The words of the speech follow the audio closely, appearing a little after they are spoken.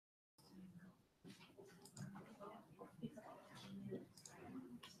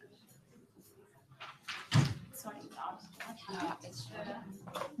It's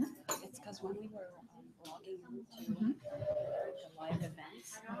because when we were logging into the live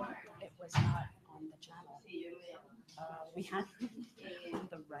events, it was not on the channel. We had on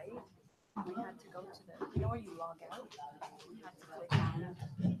the right, we had to go to the, you know where you log out? We had to click on,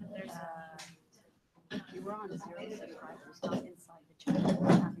 you were on 0 subscribers, not inside the channel,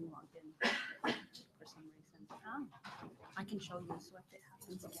 having logged in for some reason. I can show you, so if it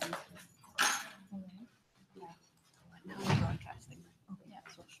happens again. Yeah. But now I'm broadcasting. Yeah,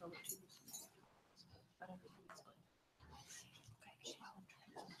 so I'll show it to you. But everything's good. Okay, well, I'm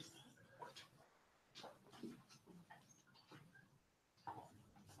trying to.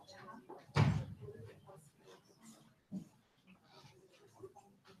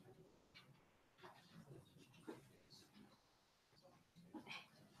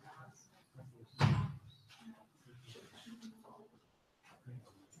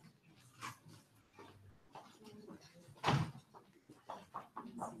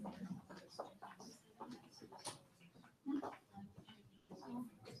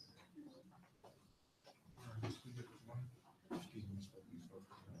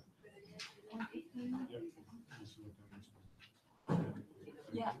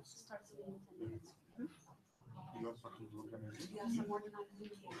 Yeah, starts in 10 minutes. Yes, I'm working on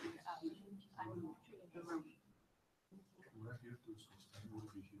the room.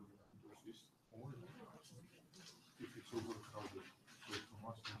 If it's overcrowded, so from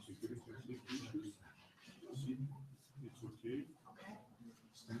us from security and safety issues, sitting, it's okay.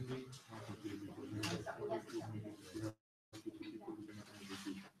 Standing, not okay, because we have 42 minutes, we have 50 people who cannot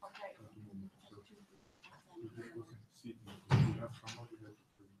negotiate at the moment. So we just wasn't sitting. If we have someone, we have to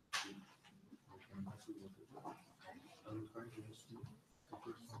sit. I can answer whatever. I will try to ask you the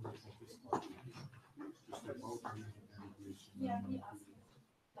person that from this party to step out and replace him.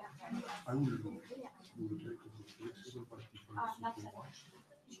 I will do. We will try to be flexible, but if I see too much,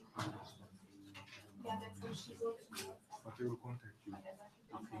 I understand. But I will contact you if you feel that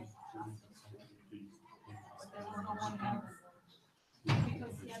something big.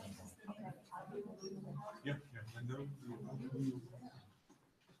 Yeah, and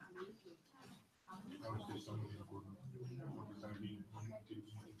then I will say something important for the time being until the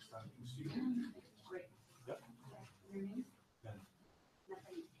meeting starts to see. Great. Yeah. Your name? Then.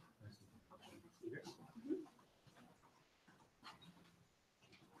 Nothing. Nice to meet you. Okay, nice to meet Okay. you.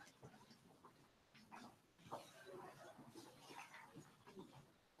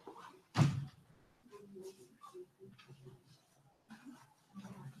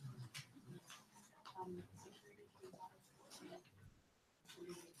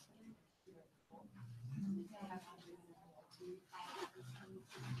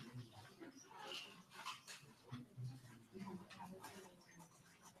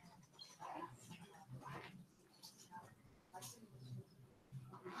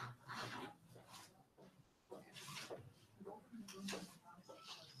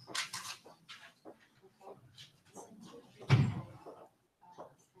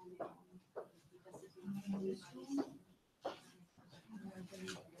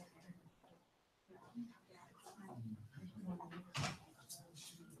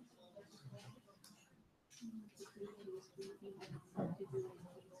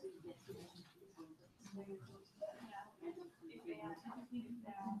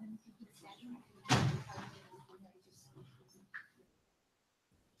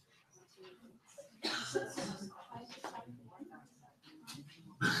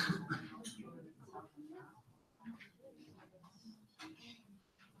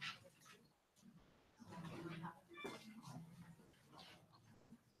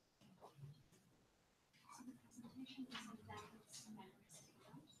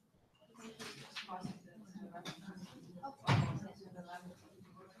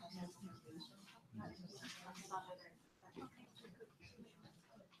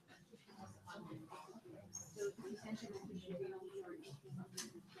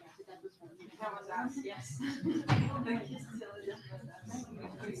 That was us, yes.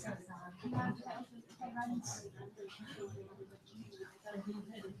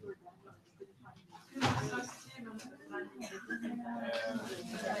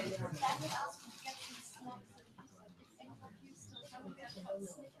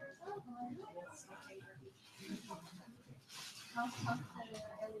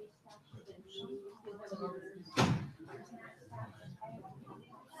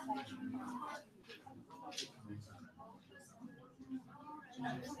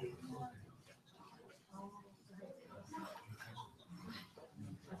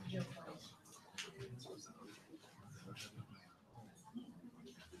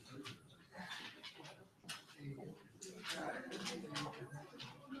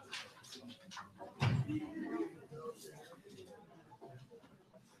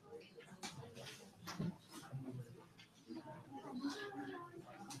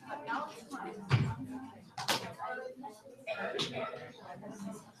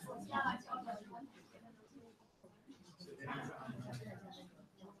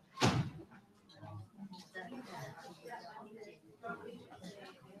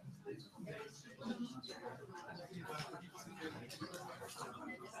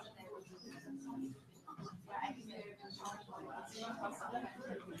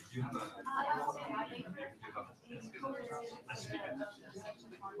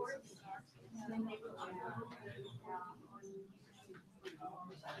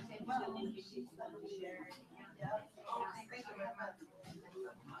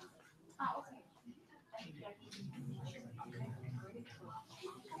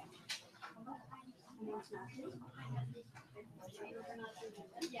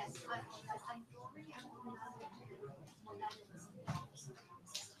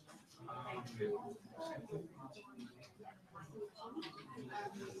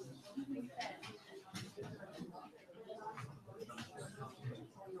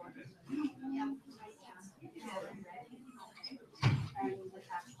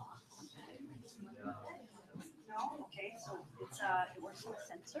 Okay, so it works with a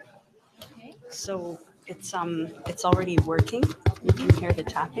sensor. Okay. So it's already working. You can hear the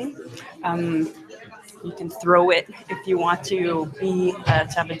tapping. You can throw it if you want to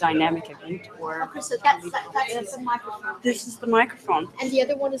have a dynamic event or. Okay, so that's the microphone. This is the microphone. And the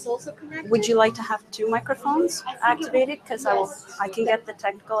other one is also connected? Would you like to have two microphones activated? Because I can get the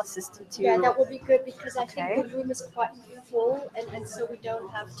technical assistant to. Yeah, that would be good because I Okay. think the room is quite full and so we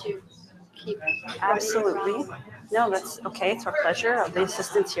don't have to keep. Absolutely. No, that's okay. It's our pleasure. The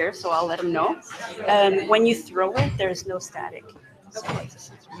assistant's here, so I'll let him know. When you throw it, there's no static. So we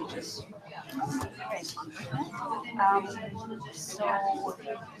just. So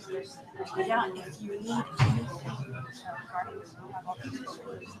yeah, if you need anything regarding this, we have all these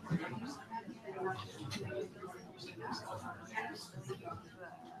photos.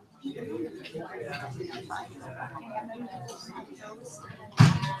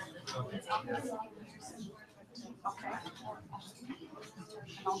 Okay.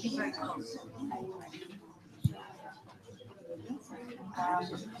 I'll be very close. And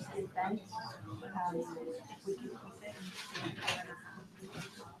then if we can keep it,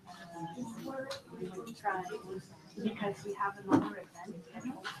 we will try because we have another event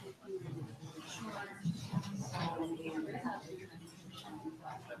scheduled.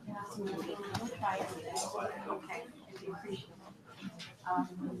 So we'll try it. Okay, I appreciate it.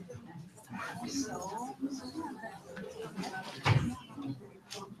 So.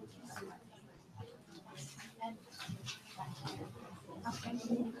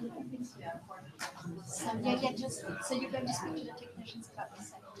 So you're going to speak to the technicians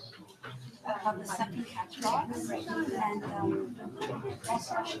about the second Catch box, and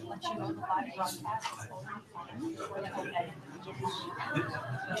also I should let you know the live broadcast is already on for the event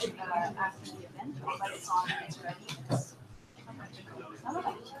after the event, but it's on, it's ready.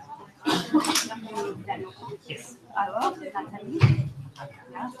 Yes. Hello, Natalie.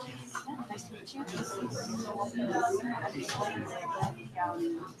 Nice to meet you.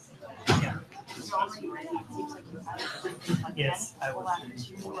 Yes, I will.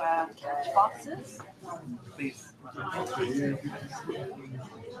 We'll have two boxes. Please.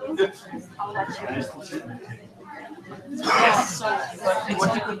 I'll let you. Yeah, so what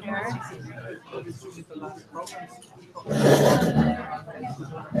you could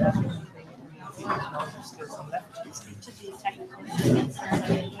speak to the technical assistants.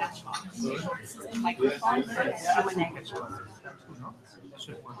 This is the microphone for human language.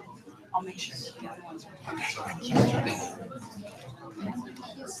 I'll make sure that the other ones are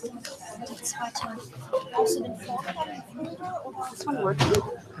also the folder or this one working?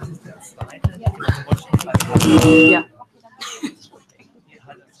 Yeah. Yeah.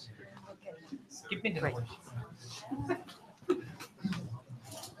 Give me the voice.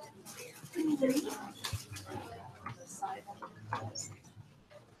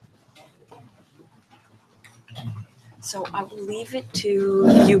 So I will leave it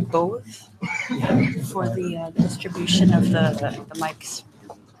to you both for the distribution of the mics.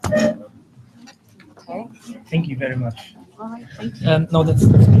 Okay. Thank you very much. All right. Thank you. No, that's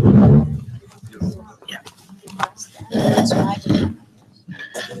yeah.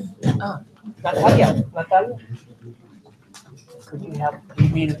 Natalia, could you help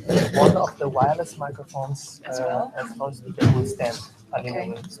me with one of the wireless microphones as far as we can stand? I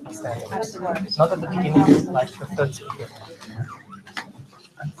mean, standing. Absolutely. Not at the beginning, like the third speaker.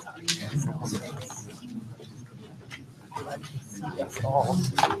 That's all.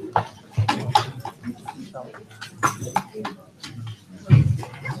 So,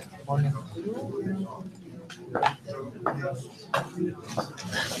 1 and 2.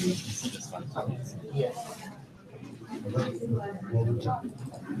 Hast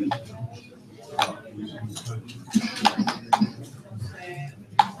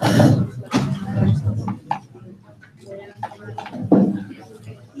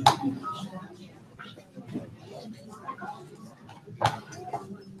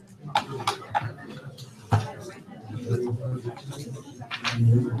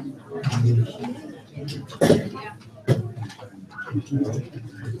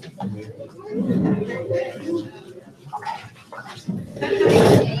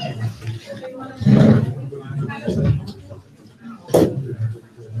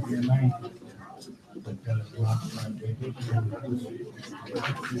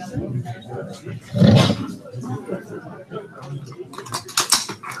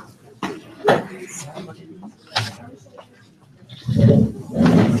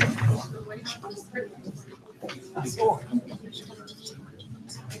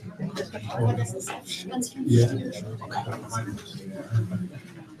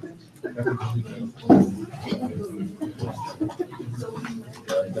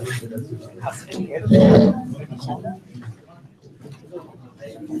du die Hälfte?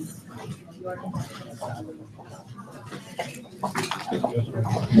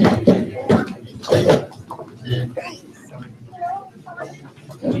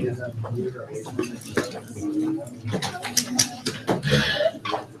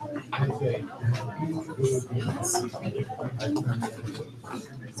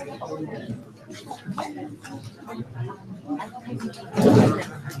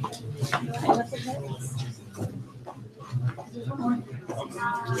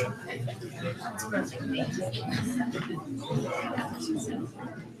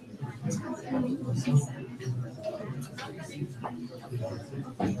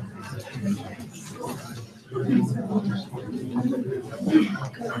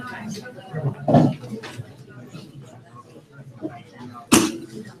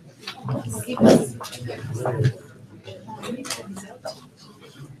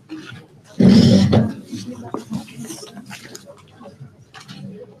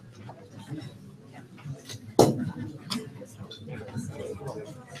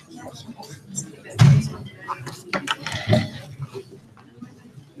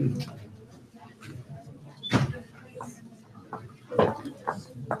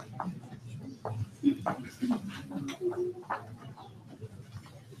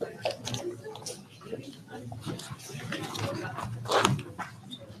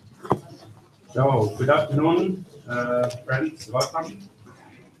 So, good afternoon, friends. Welcome.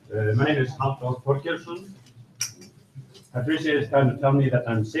 My name is Halldór Þorgeirsson. Patricia is trying to tell me that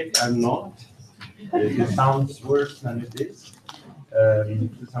I'm sick. I'm not. It sounds worse than it is.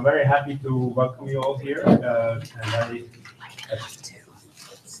 So I'm very happy to welcome you all here.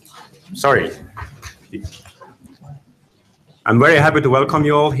 Sorry. I'm very happy to welcome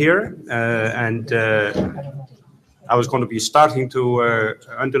you all here. I was going to be starting to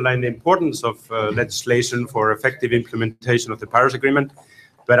underline the importance of legislation for effective implementation of the Paris Agreement.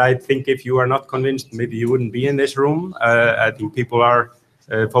 But I think if you are not convinced, maybe you wouldn't be in this room. I think people are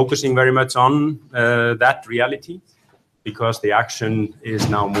focusing very much on that reality, because the action is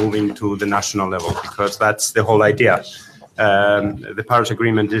now moving to the national level, because that's the whole idea. The Paris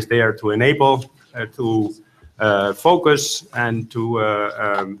Agreement is there to enable, to focus and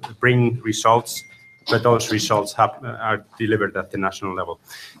to bring results, but those results are delivered at the national level.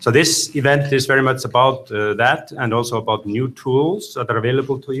 So this event is very much about that, and also about new tools that are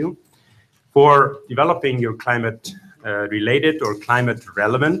available to you for developing your climate related or climate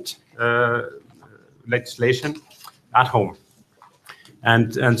relevant legislation at home.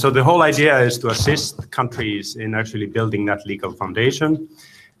 And so the whole idea is to assist countries in actually building that legal foundation,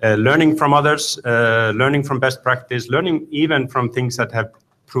 learning from others, learning from best practice, learning even from things that have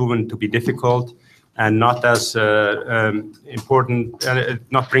proven to be difficult and not as important,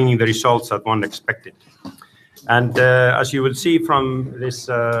 not bringing the results that one expected. And as you will see from this,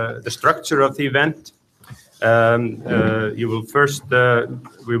 the structure of the event, you will first,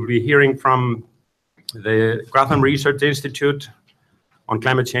 we will be hearing from the Grantham Research Institute on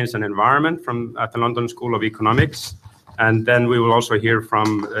Climate Change and Environment at the London School of Economics. And then we will also hear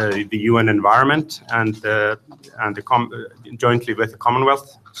from the UN Environment and jointly with the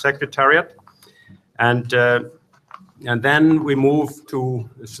Commonwealth Secretariat. And then we move to,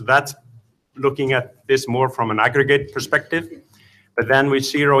 so that's looking at this more from an aggregate perspective, but then we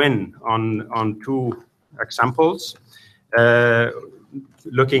zero in on two examples.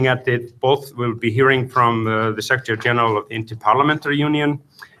 Looking at it, both we'll be hearing from the Secretary General of the Interparliamentary Union,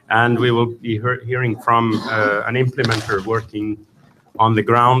 and we will be hearing from an implementer working on the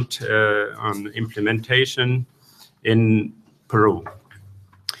ground on implementation in Peru.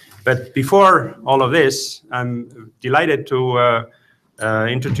 But before all of this, I'm delighted to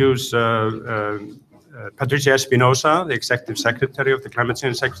introduce Patricia Espinosa, the Executive Secretary of the Climate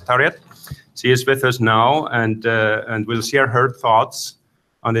Change Secretariat. She is with us now and will share her thoughts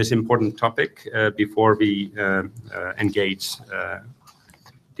on this important topic before we engage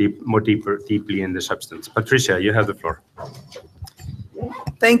deeply in the substance. Patricia, you have the floor.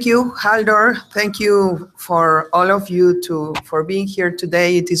 Thank you, Haldor. Thank you for all of you for being here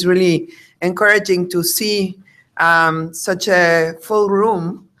today. It is really encouraging to see such a full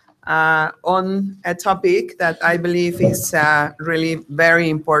room on a topic that I believe is really very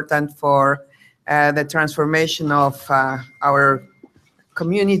important for the transformation of our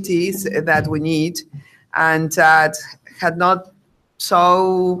communities that we need, and that had not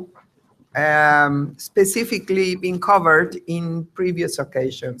so specifically been covered in previous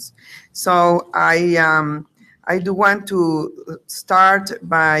occasions. So I do want to start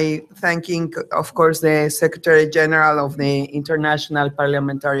by thanking, of course, the Secretary General of the International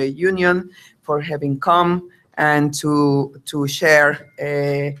Parliamentary Union for having come and to share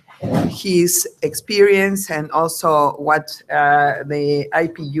his experience and also what the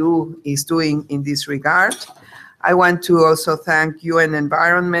IPU is doing in this regard. I want to also thank UN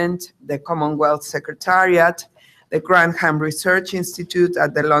Environment, the Commonwealth Secretariat, the Grantham Research Institute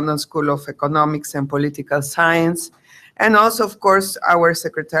at the London School of Economics and Political Science, and also, of course, our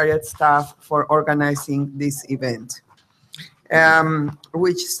Secretariat staff for organizing this event,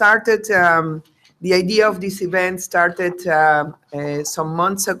 which started, the idea of this event started some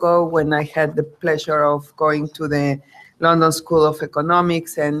months ago when I had the pleasure of going to the London School of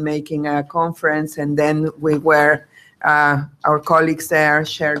Economics and making a conference, and then we were, our colleagues there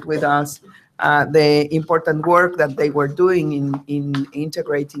shared with us the important work that they were doing in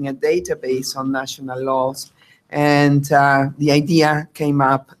integrating a database on national laws. And the idea came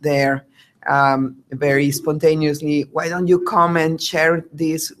up there very spontaneously. Why don't you come and share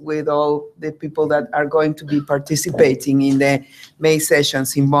this with all the people that are going to be participating in the May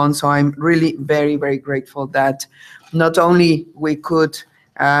sessions in Bonn? So I'm really very, very grateful that not only we could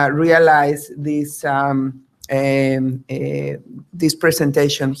realize this this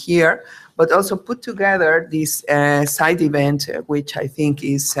presentation here, but also put together this side event, which I think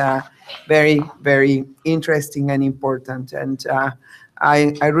is very, very interesting and important. And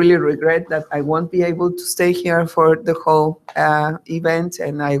I really regret that I won't be able to stay here for the whole event,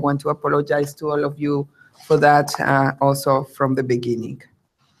 and I want to apologize to all of you for that also from the beginning.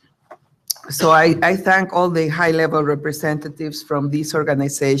 So I thank all the high-level representatives from these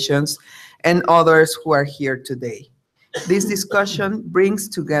organizations and others who are here today. This discussion brings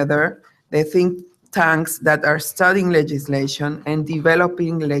together the think tanks that are studying legislation and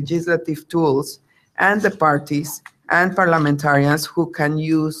developing legislative tools, and the parties and parliamentarians who can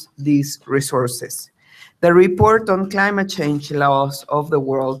use these resources. The report on climate change laws of the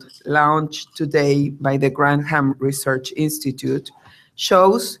world, launched today by the Grantham Research Institute,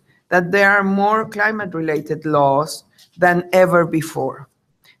 shows that there are more climate-related laws than ever before.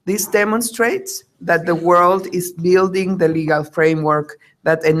 This demonstrates that the world is building the legal framework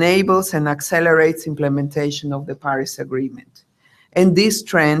that enables and accelerates implementation of the Paris Agreement. And this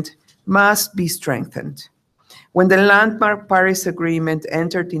trend must be strengthened. When the landmark Paris Agreement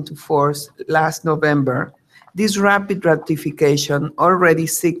entered into force last November, this rapid ratification already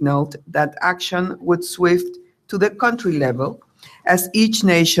signaled that action would swift to the country level as each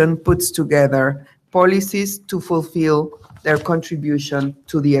nation puts together policies to fulfill their contribution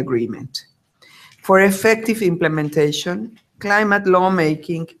to the agreement. For effective implementation, climate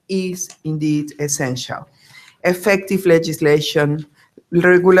lawmaking is indeed essential. Effective legislation,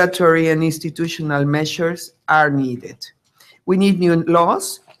 regulatory and institutional measures are needed. We need new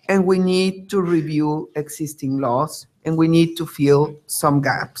laws, and we need to review existing laws, and we need to fill some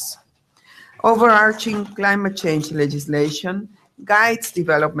gaps. Overarching climate change legislation guides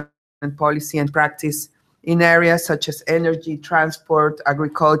development policy and practice in areas such as energy, transport,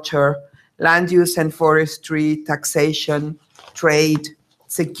 agriculture, land use and forestry, taxation, trade,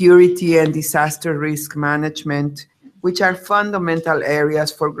 security and disaster risk management, which are fundamental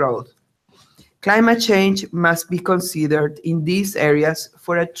areas for growth. Climate change must be considered in these areas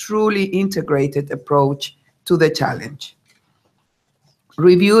for a truly integrated approach to the challenge.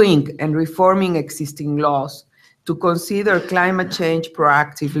 Reviewing and reforming existing laws to consider climate change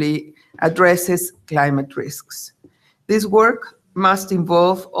proactively addresses climate risks. This work must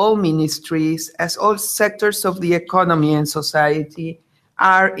involve all ministries, as all sectors of the economy and society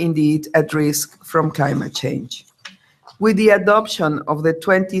are indeed at risk from climate change. with the adoption of the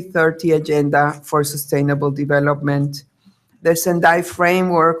 2030 Agenda for Sustainable Development, the Sendai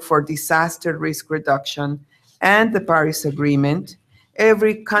Framework for Disaster Risk Reduction, and the Paris Agreement,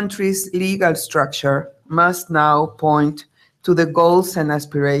 every country's legal structure must now point to the goals and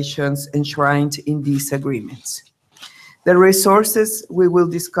aspirations enshrined in these agreements. The resources we will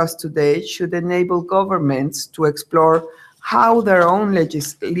discuss today should enable governments to explore how their own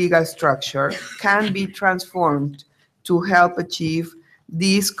legal structure can be transformed to help achieve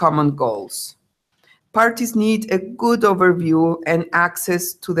these common goals. Parties need a good overview and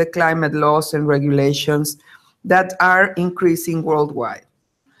access to the climate laws and regulations that are increasing worldwide,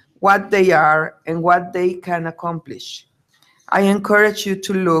 what they are and what they can accomplish. I encourage you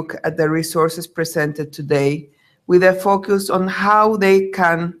to look at the resources presented today with a focus on how they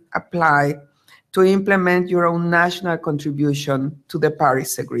can apply to implement your own national contribution to the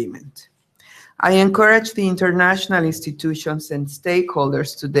Paris Agreement. I encourage the international institutions and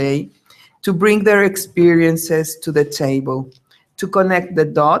stakeholders today to bring their experiences to the table, to connect the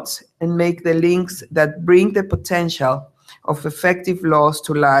dots and make the links that bring the potential of effective laws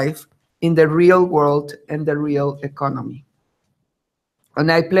to life in the real world and the real economy.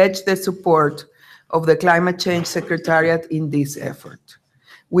 And I pledge the support of the Climate Change Secretariat in this effort.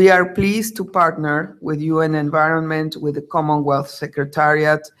 We are pleased to partner with UN Environment, with the Commonwealth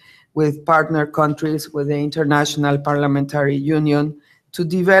Secretariat, with partner countries, with the International Parliamentary Union, to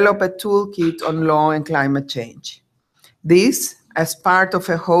develop a toolkit on law and climate change. This, as part of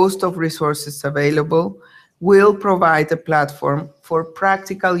a host of resources available, will provide a platform for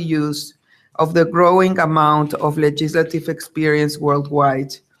practical use of the growing amount of legislative experience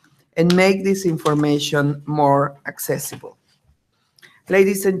worldwide and make this information more accessible.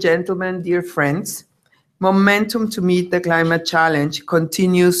 Ladies and gentlemen, dear friends, momentum to meet the climate challenge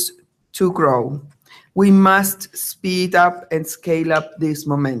continues to grow. We must speed up and scale up this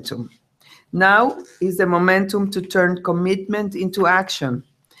momentum. Now is the momentum to turn commitment into action.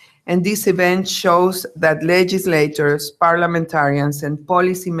 And this event shows that legislators, parliamentarians, and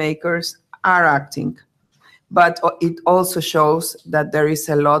policymakers are acting. But it also shows that there is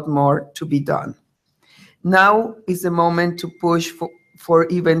a lot more to be done. Now is the moment to push for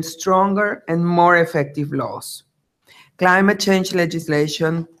even stronger and more effective laws. Climate change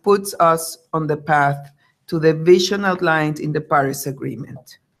legislation puts us on the path to the vision outlined in the Paris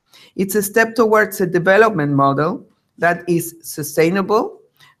Agreement. It's a step towards a development model that is sustainable,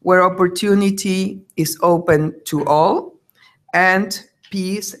 where opportunity is open to all, and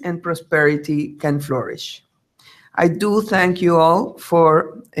peace and prosperity can flourish. I do thank you all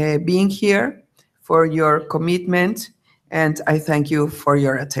for being here, for your commitment, and I thank you for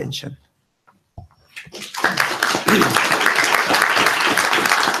your attention.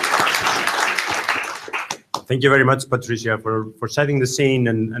 Thank you very much, Patricia, for setting the scene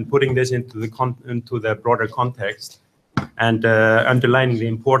and putting this into the broader context and underlining the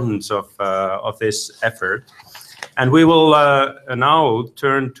importance of this effort. And we will now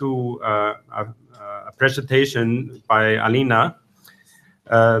turn to a presentation by Alina.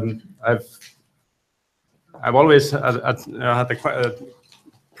 I've always had a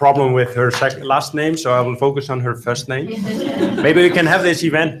problem with her last name, so I will focus on her first name. Maybe we can have this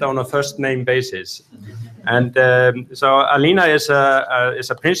event on a first name basis. And so Alina is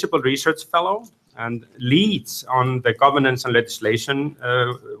a principal research fellow and leads on the governance and legislation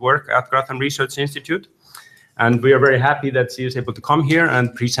work at Gotham Research Institute. And we are very happy that she is able to come here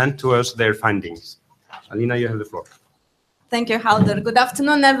and present to us their findings. Alina, you have the floor. Thank you, Halder. Good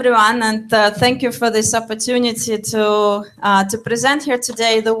afternoon, everyone, and thank you for this opportunity to present here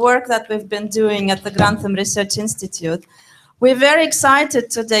today the work that we've been doing at the Grantham Research Institute. We're very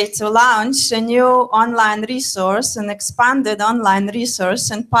excited today to launch a new online resource, an expanded online resource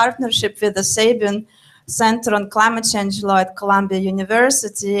in partnership with the Sabin Center on Climate Change Law at Columbia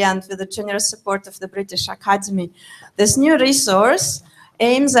University and with the generous support of the British Academy. This new resource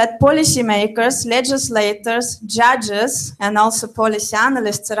aims at policymakers, legislators, judges, and also policy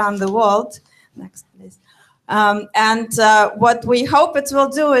analysts around the world. Next, please. What we hope it will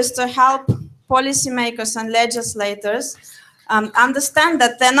do is to help policymakers and legislators understand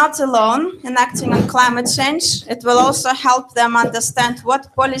that they're not alone in acting on climate change. It will also help them understand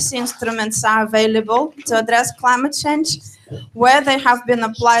what policy instruments are available to address climate change, where they have been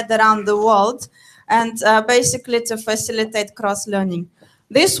applied around the world, and basically to facilitate cross-learning.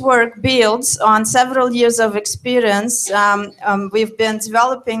 This work builds on several years of experience. We've been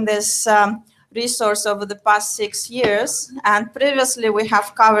developing this resource over the past 6 years, and previously we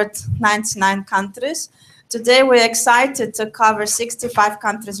have covered 99 countries. Today we're excited to cover 65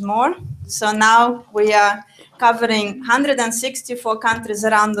 countries more. So now we are covering 164 countries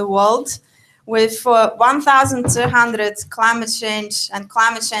around the world, with 1,200 climate change and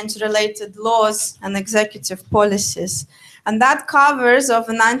climate change-related laws and executive policies. And that covers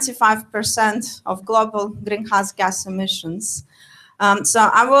over 95% of global greenhouse gas emissions. So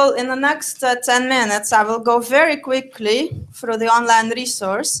I will, in the next 10 minutes, I will go very quickly through the online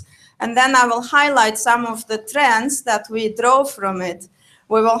resource, and then I will highlight some of the trends that we draw from it.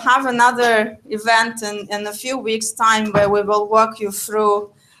 We will have another event in a few weeks' time where we will walk you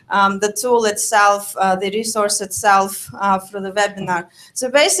through the tool itself, the resource itself through the webinar. So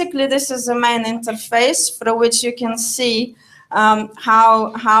basically, this is the main interface through which you can see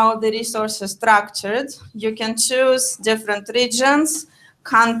how the resource is structured. You can choose different regions,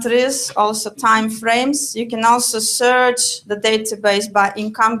 countries, also time frames. You can also search the database by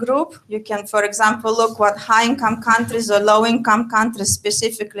income group. You can, for example, look what high-income countries or low-income countries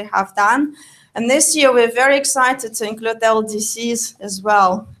specifically have done. And this year, we're very excited to include LDCs as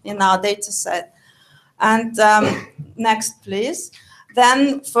well in our data set. And next, please.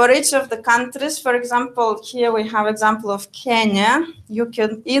 Then for each of the countries, for example, here we have example of Kenya. You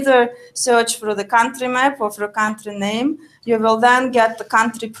can either search through the country map or through country name. You will then get the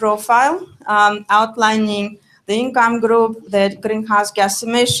country profile outlining the income group, the greenhouse gas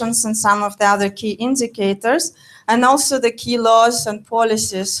emissions, and some of the other key indicators, and also the key laws and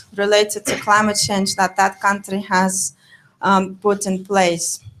policies related to climate change that that country has put in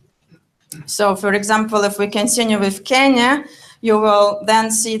place. So, for example, if we continue with Kenya, you will then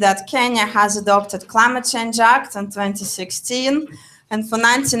see that Kenya has adopted Climate Change Act in 2016. And for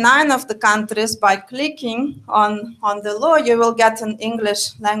 99 of the countries, by clicking on the law, you will get an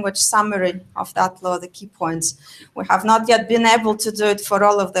English language summary of that law, the key points. We have not yet been able to do it for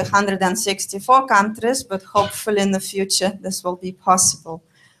all of the 164 countries, but hopefully in the future, this will be possible.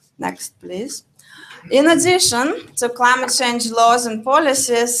 Next, please. In addition to climate change laws and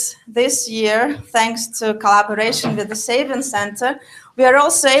policies, this year, thanks to collaboration with the Savin Center, we are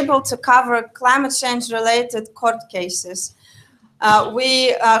also able to cover climate change-related court cases.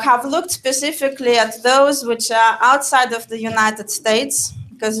 We have looked specifically at those which are outside of the United States,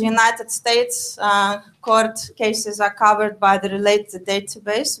 because the United States court cases are covered by the related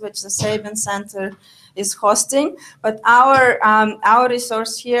database, which the Savin Center is hosting. But our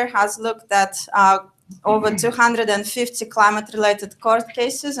resource here has looked at over 250 climate-related court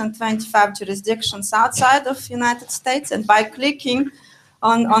cases in 25 jurisdictions outside of the United States. And by clicking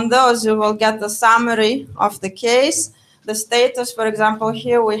on those, you will get the summary of the case. The status, for example,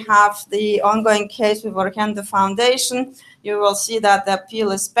 here we have the ongoing case with Orkenda Foundation. You will see that the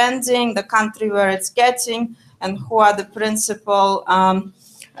appeal is pending, the country where it's getting, and who are the principal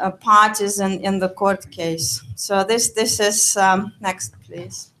parties in the court case. So this is, next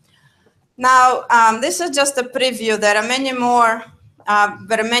please. Now, this is just a preview. There are many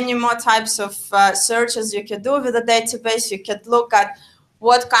more types of searches you can do with the database. You can look at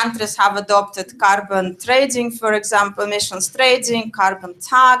what countries have adopted carbon trading, for example, emissions trading, carbon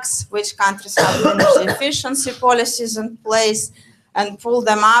tax, which countries have energy efficiency policies in place, and pull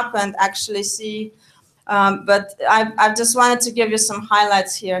them up and actually see. But I just wanted to give you some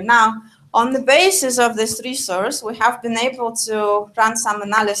highlights here. Now, on the basis of this resource, we have been able to run some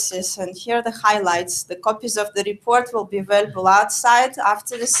analysis, and here are the highlights. The copies of the report will be available outside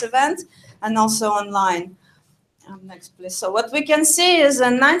after this event and also online. Next, please. So what we can see is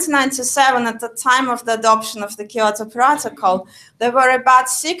in 1997, at the time of the adoption of the Kyoto Protocol, there were about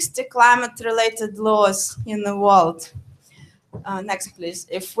 60 climate-related laws in the world. Next, please.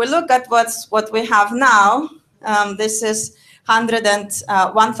 If we look at what we have now, this is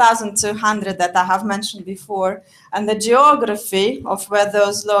 1,200 that I have mentioned before, and the geography of where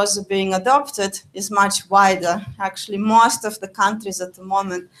those laws are being adopted is much wider. Actually, most of the countries at the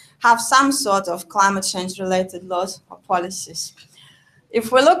moment have some sort of climate change-related laws or policies.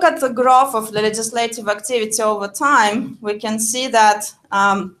 If we look at the graph of the legislative activity over time, we can see that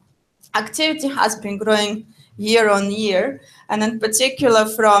activity has been growing year on year, and in particular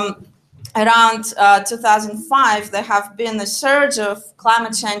from around 2005, there have been a surge of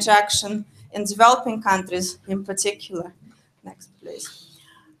climate change action in developing countries in particular. Next, please.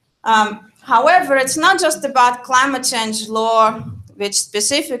 However, it's not just about climate change law, which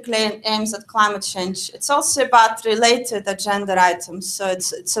specifically aims at climate change. It's also about related agenda items. So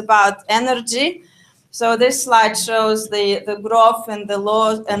it's about energy. So this slide shows the growth in the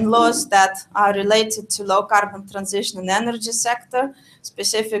laws that are related to low carbon transition in the energy sector.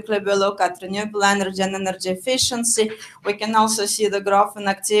 Specifically, we look at renewable energy and energy efficiency. We can also see the growth in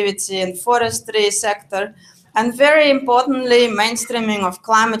activity in forestry sector. And very importantly, mainstreaming of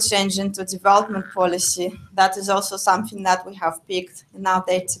climate change into development policy. That is also something that we have picked in our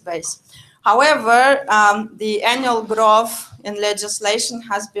database. However, the annual growth in legislation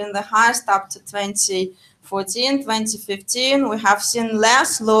has been the highest up to 2014, 2015. We have seen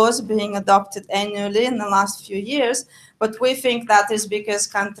less laws being adopted annually in the last few years, but we think that is because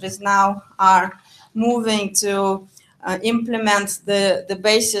countries now are moving to implement the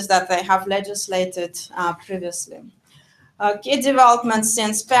basis that they have legislated previously. Key developments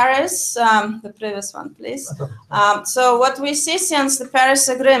since Paris, the previous one, please. So what we see since the Paris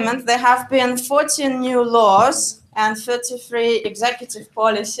Agreement, there have been 14 new laws and 33 executive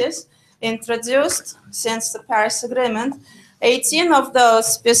policies introduced since the Paris Agreement. 18 of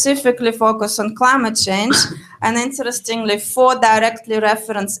those specifically focus on climate change, and interestingly, 4 directly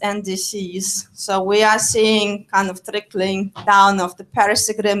reference NDCs. So we are seeing kind of trickling down of the Paris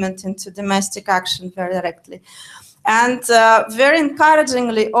Agreement into domestic action very directly. And very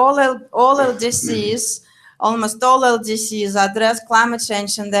encouragingly, almost all LDCs address climate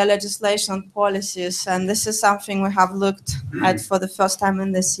change in their legislation and policies, and this is something we have looked at for the first time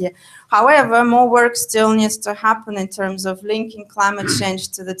in this year. However, more work still needs to happen in terms of linking climate change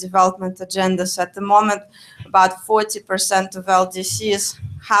to the development agendas. At the moment, about 40% of LDCs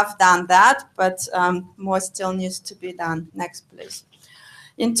have done that, but more still needs to be done. Next, please.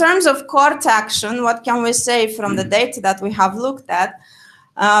 In terms of court action, what can we say from the data that we have looked at?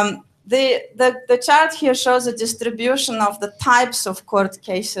 The chart here shows a distribution of the types of court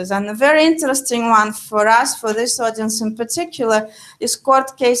cases, and a very interesting one for us, for this audience in particular, is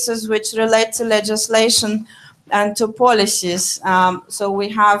court cases which relate to legislation and to policies. So we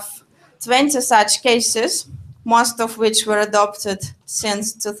have 20 such cases, most of which were adopted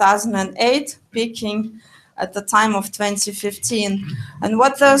since 2008, peaking at the time of 2015. And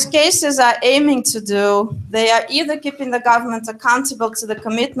what those cases are aiming to do, they are either keeping the government accountable to the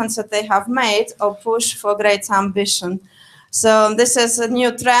commitments that they have made or push for greater ambition. So this is a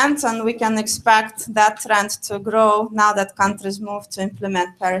new trend, and we can expect that trend to grow now that countries move to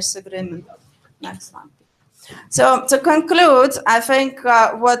implement Paris Agreement. Next one. So to conclude, I think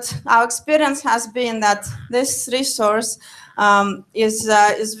what our experience has been that this resource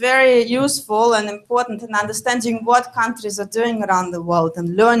is very useful and important in understanding what countries are doing around the world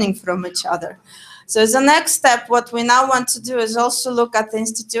and learning from each other. So as a next step, what we now want to do is also look at the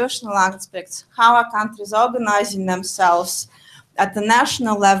institutional aspects. How are countries organizing themselves at the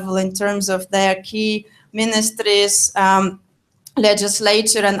national level in terms of their key ministries,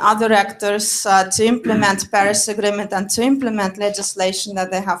 legislature and other actors to implement Paris Agreement and to implement legislation that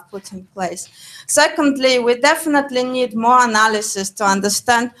they have put in place. Secondly, we definitely need more analysis to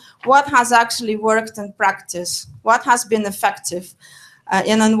understand what has actually worked in practice, what has been effective,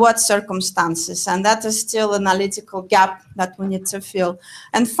 and in what circumstances, and that is still an analytical gap that we need to fill.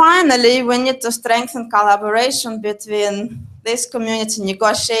 And finally, we need to strengthen collaboration between this community,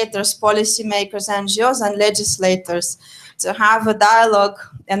 negotiators, policymakers, NGOs, and legislators, to have a dialogue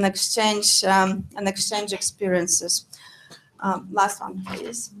and exchange experiences. Last one,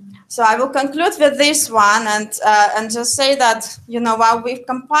 please. So I will conclude with this one and just say that, you know, while we've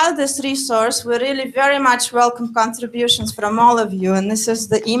compiled this resource, we really very much welcome contributions from all of you, and this is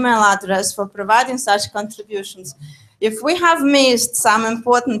the email address for providing such contributions. If we have missed some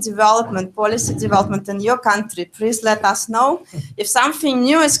important development, policy development in your country, please let us know. If something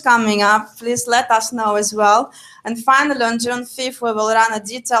new is coming up, please let us know as well. And finally, on June 5th, we will run a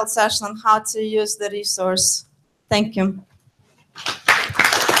detailed session on how to use the resource. Thank you.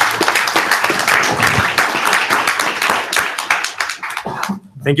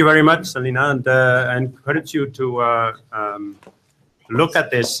 Thank you very much, Alina, and I encourage you to look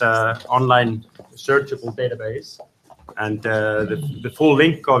at this online searchable database. And the full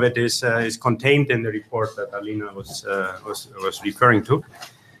link of it is contained in the report that Alina was referring to.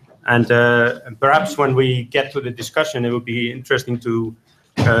 And perhaps when we get to the discussion, it would be interesting to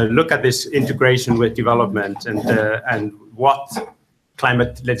look at this integration with development and what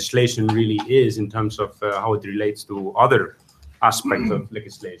climate legislation really is in terms of how it relates to other aspects of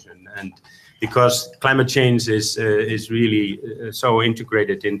legislation. And because climate change is really so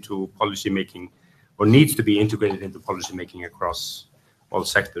integrated into policymaking, or needs to be integrated into policymaking across all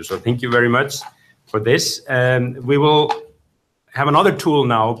sectors. So thank you very much for this. We will have another tool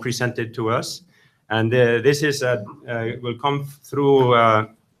now presented to us, and this is will come through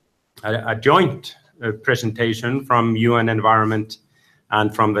a joint presentation from UN Environment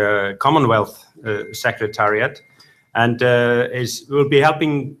and from the Commonwealth Secretariat, and will be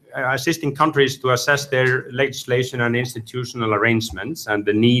assisting countries to assess their legislation and institutional arrangements and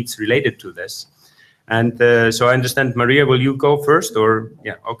the needs related to this. And so I understand, Maria, will you go first or?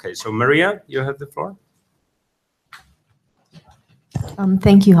 Yeah, okay. So Maria, you have the floor.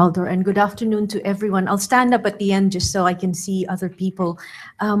 Thank you, Haldor, and good afternoon to everyone. I'll stand up at the end just so I can see other people.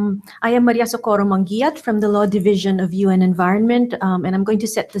 I am Maria Socorro Manguiat from the Law Division of UN Environment, and I'm going to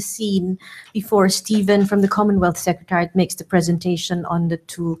set the scene before Stephen from the Commonwealth Secretariat makes the presentation on the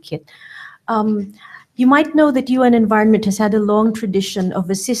toolkit. You might know that UN Environment has had a long tradition of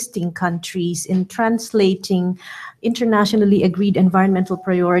assisting countries in translating internationally agreed environmental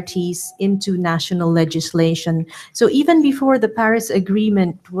priorities into national legislation. So even before the Paris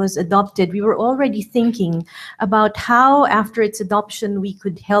Agreement was adopted, we were already thinking about how, after its adoption, we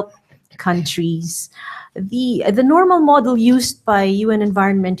could help countries. The normal model used by UN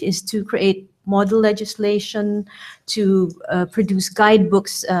Environment is to create model legislation, to produce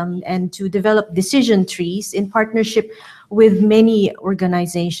guidebooks, and to develop decision trees in partnership with many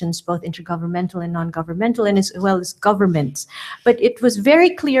organizations, both intergovernmental and non-governmental, and as well as governments. But it was very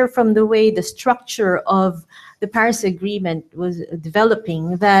clear from the way the structure of the Paris Agreement was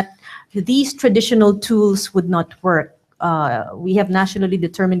developing that these traditional tools would not work. We have nationally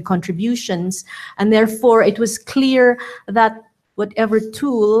determined contributions, and therefore it was clear that whatever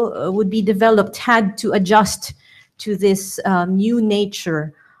tool would be developed had to adjust to this new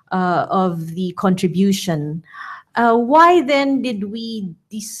nature of the contribution. Why then did we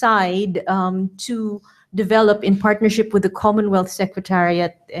decide to develop, in partnership with the Commonwealth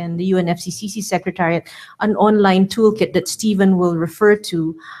Secretariat and the UNFCCC Secretariat, an online toolkit that Stephen will refer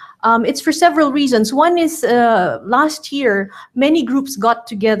to? It's for several reasons. One is last year, many groups got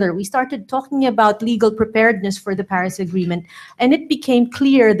together. We started talking about legal preparedness for the Paris Agreement, and it became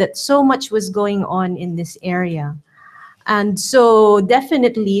clear that so much was going on in this area. And so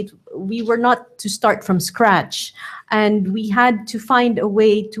definitely we were not to start from scratch, and we had to find a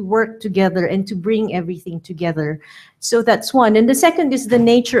way to work together and to bring everything together. So that's one. And the second is the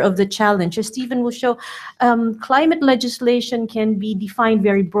nature of the challenge. As Stephen will show, climate legislation can be defined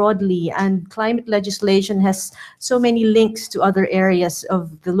very broadly, and climate legislation has so many links to other areas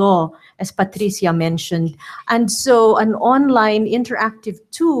of the law, as Patricia mentioned. And so an online interactive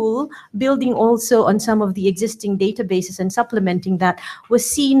tool, building also on some of the existing databases and supplementing that, was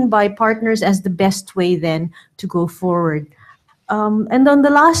seen by partners as the best way then to go forward. And on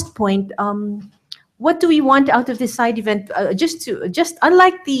the last point, what do we want out of this side event? Just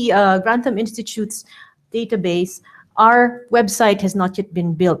unlike the Grantham Institute's database, our website has not yet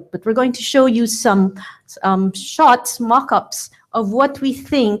been built, but we're going to show you some shots, mock-ups of what we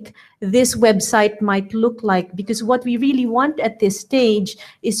think this website might look like, because what we really want at this stage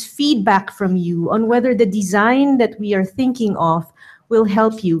is feedback from you on whether the design that we are thinking of will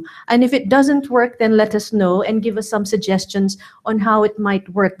help you. And if it doesn't work, then let us know and give us some suggestions on how it might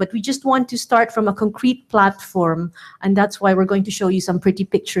work. But we just want to start from a concrete platform, and that's why we're going to show you some pretty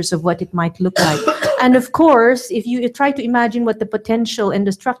pictures of what it might look like. And of course, if you try to imagine what the potential and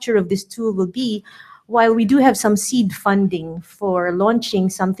the structure of this tool will be, while we do have some seed funding for launching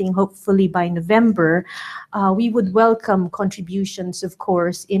something hopefully by November, we would welcome contributions, of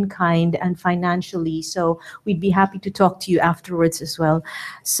course, in kind and financially. So we'd be happy to talk to you afterwards as well.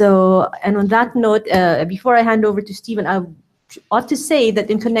 So, and on that note, before I hand over to Stephen, I ought to say that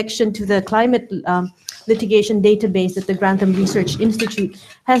in connection to the climate litigation database that the Grantham Research Institute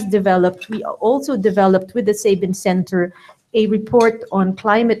has developed, we also developed with the Sabin Center a report on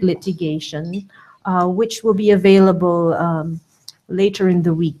climate litigation, which will be available later in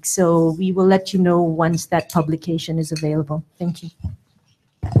the week. So we will let you know once that publication is available. Thank you.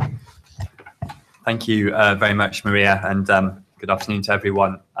 Thank you very much, Maria, and good afternoon to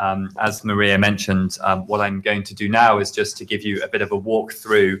everyone. As Maria mentioned, what I'm going to do now is just to give you a bit of a walk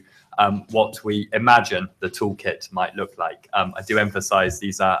through what we imagine the toolkit might look like. I do emphasize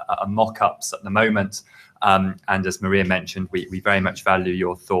these are mock-ups at the moment, and as Maria mentioned, we very much value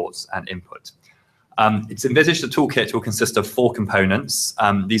your thoughts and input. It's envisaged the toolkit will consist of 4 components.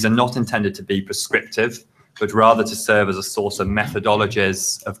 These are not intended to be prescriptive, but rather to serve as a source of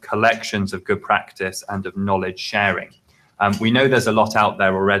methodologies, of collections of good practice, and of knowledge sharing. We know there's a lot out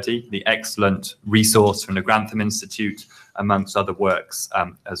there already, the excellent resource from the Grantham Institute, amongst other works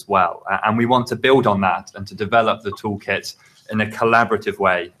as well. And we want to build on that and to develop the toolkit in a collaborative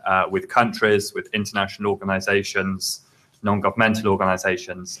way with countries, with international organizations, non-governmental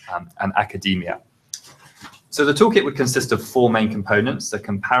organizations, and academia. So the toolkit would consist of 4 main components: a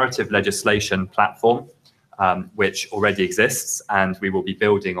comparative legislation platform, which already exists, and we will be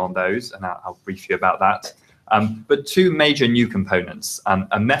building on those, and I'll brief you about that. But 2 major new components: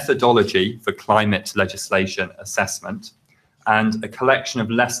 a methodology for climate legislation assessment, and a collection of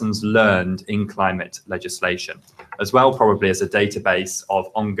lessons learned in climate legislation, as well probably as a database of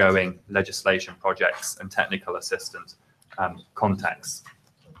ongoing legislation projects and technical assistance contexts.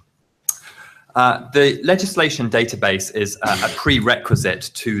 The legislation database is a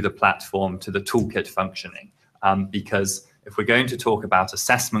prerequisite to the platform, to the toolkit functioning, because if we're going to talk about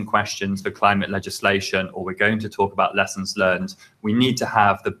assessment questions for climate legislation, or we're going to talk about lessons learned, we need to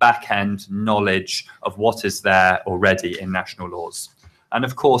have the back-end knowledge of what is there already in national laws. And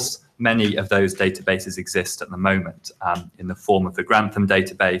of course, many of those databases exist at the moment in the form of the Grantham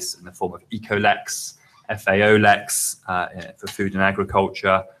database, in the form of EcoLex, FAO Lex for food and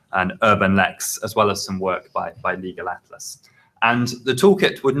agriculture, and Urban Lex, as well as some work by Legal Atlas. And the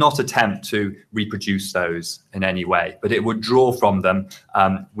toolkit would not attempt to reproduce those in any way, but it would draw from them.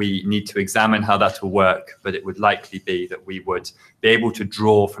 We need to examine how that will work, but it would likely be that we would be able to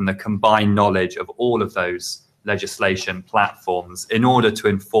draw from the combined knowledge of all of those legislation platforms in order to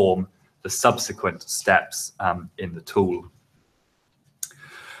inform the subsequent steps in the tool.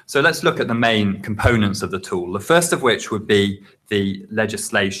 So let's look at the main components of the tool, the first of which would be the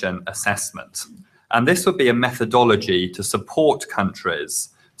legislation assessment. And this would be a methodology to support countries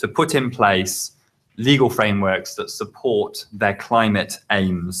to put in place legal frameworks that support their climate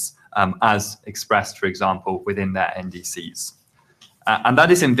aims as expressed, for example, within their NDCs. And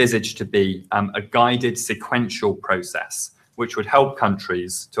that is envisaged to be a guided sequential process, which would help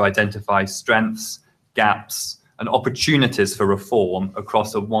countries to identify strengths, gaps, and opportunities for reform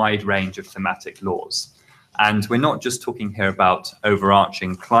across a wide range of thematic laws. And we're not just talking here about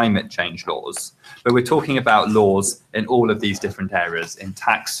overarching climate change laws, but we're talking about laws in all of these different areas, in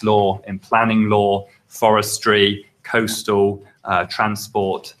tax law, in planning law, forestry, coastal,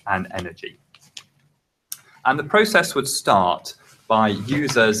 transport, and energy. And the process would start by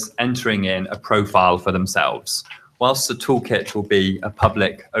users entering in a profile for themselves. Whilst the toolkit will be a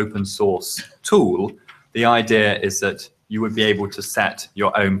public open source tool, the idea is that you would be able to set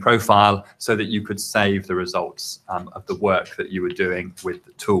your own profile so that you could save the results of the work that you were doing with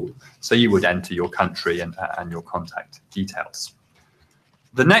the tool. So you would enter your country and your contact details.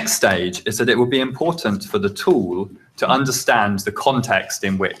 The next stage is that it would be important for the tool to understand the context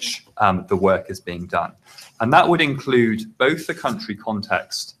in which the work is being done. And that would include both the country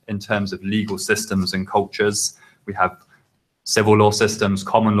context in terms of legal systems and cultures. We have civil law systems,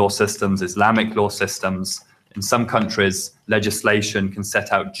 common law systems, Islamic law systems. In some countries, legislation can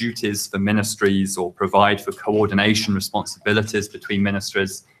set out duties for ministries or provide for coordination responsibilities between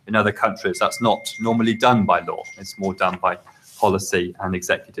ministries. In other countries, that's not normally done by law. It's more done by policy and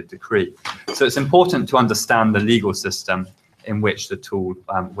executive decree. So it's important to understand the legal system in which the tool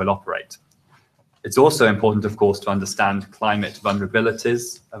will operate. It's also important, of course, to understand climate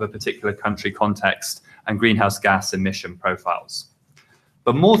vulnerabilities of a particular country context and greenhouse gas emission profiles.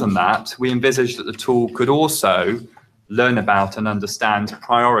 But more than that, we envisage that the tool could also learn about and understand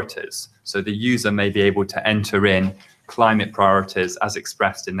priorities. So the user may be able to enter in climate priorities as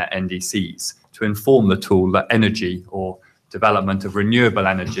expressed in their NDCs to inform the tool that energy or development of renewable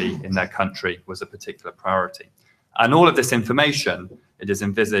energy in their country was a particular priority. And all of this information, it is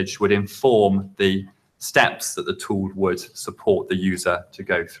envisaged, would inform the steps that the tool would support the user to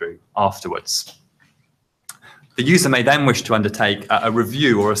go through afterwards. The user may then wish to undertake a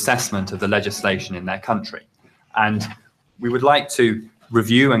review or assessment of the legislation in their country. And we would like to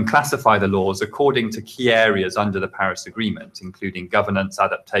review and classify the laws according to key areas under the Paris Agreement, including governance,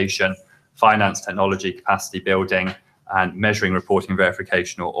 adaptation, finance, technology, capacity building, and measuring, reporting,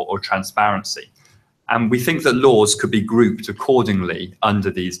 verification, or transparency. And we think that laws could be grouped accordingly under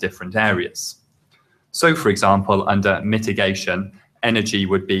these different areas. So, for example, under mitigation, energy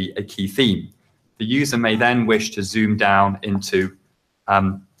would be a key theme. The user may then wish to zoom down into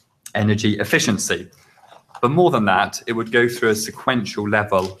energy efficiency. But more than that, it would go through a sequential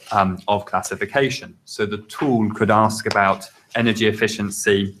level of classification. So the tool could ask about energy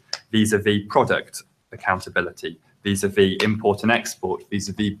efficiency vis-a-vis product accountability, vis-a-vis import and export,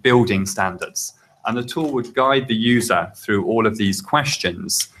 vis-a-vis building standards. And the tool would guide the user through all of these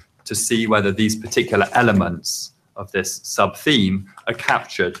questions to see whether these particular elements of this sub-theme are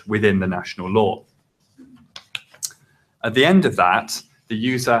captured within the national law. At the end of that, the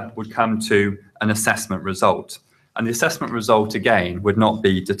user would come to an assessment result. And the assessment result, again, would not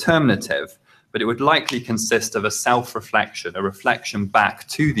be determinative, but it would likely consist of a self-reflection, a reflection back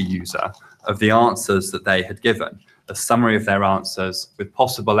to the user of the answers that they had given, a summary of their answers with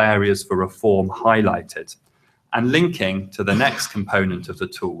possible areas for reform highlighted, and linking to the next component of the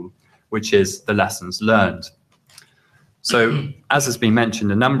tool, which is the lessons learned. So, as has been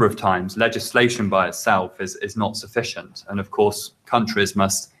mentioned a number of times, legislation by itself is not sufficient. And of course, countries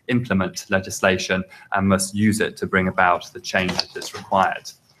must implement legislation and must use it to bring about the change that is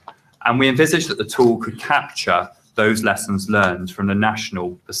required. And we envisage that the tool could capture those lessons learned from the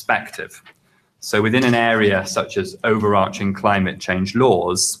national perspective. So within an area such as overarching climate change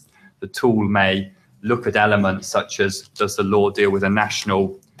laws, the tool may look at elements such as, does the law deal with a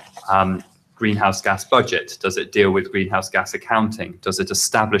national greenhouse gas budget? Does it deal with greenhouse gas accounting? Does it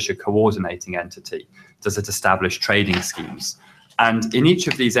establish a coordinating entity? Does it establish trading schemes? And in each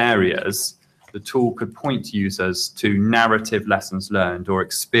of these areas, the tool could point users to narrative lessons learned or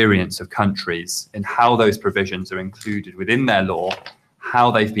experience of countries in how those provisions are included within their law,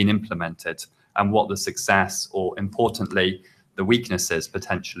 how they've been implemented, and what the success, or importantly, the weaknesses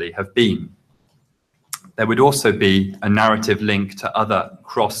potentially have been. There would also be a narrative link to other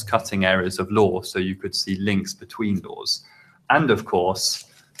cross-cutting areas of law, so you could see links between laws. And of course,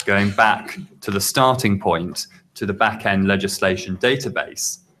 going back to the starting point, to the back-end legislation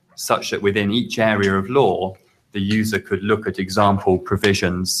database, such that within each area of law, the user could look at example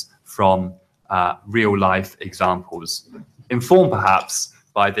provisions from real-life examples, informed perhaps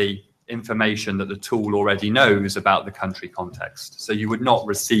by the information that the tool already knows about the country context. So you would not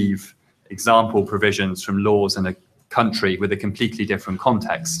receive example provisions from laws in a country with a completely different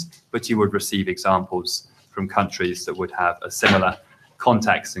context, but you would receive examples from countries that would have a similar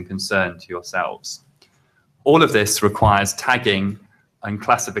context and concern to yourselves. All of this requires tagging and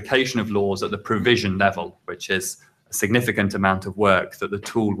classification of laws at the provision level, which is a significant amount of work that the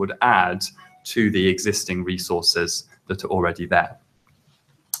tool would add to the existing resources that are already there.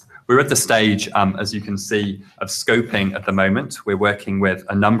 We're at the stage, as you can see, of scoping at the moment. We're working with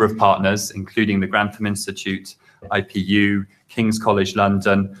a number of partners, including the Grantham Institute, IPU, King's College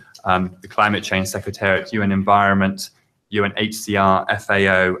London, the Climate Change Secretariat, UN Environment, UNHCR,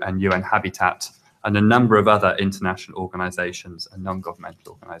 FAO, and UN Habitat, and a number of other international organizations and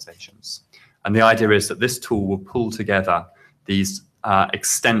non-governmental organizations. And the idea is that this tool will pull together these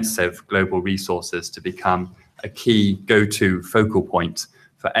extensive global resources to become a key go-to focal point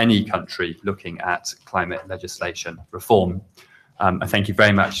for any country looking at climate legislation reform. I thank you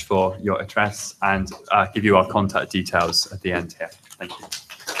very much for your address, and give you our contact details at the end here. Thank you.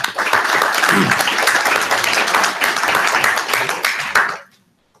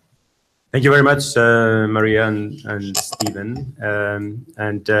 Thank you very much, Maria and Stephen.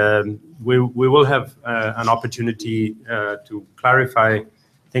 We will have an opportunity to clarify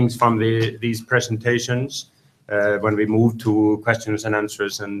things from these presentations when we move to questions and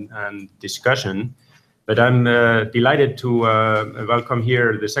answers and discussion. But I'm delighted to welcome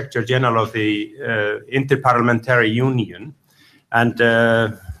here the Secretary General of the Interparliamentary Union. And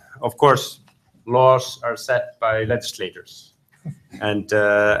of course, laws are set by legislators. And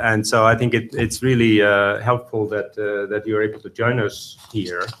so I think it's really helpful that you're able to join us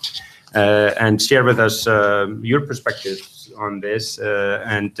here and share with us your perspectives on this,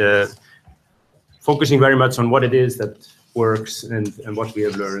 and focusing very much on what it is that works and what we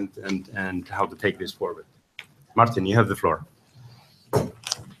have learned and how to take this forward. Martin, you have the floor.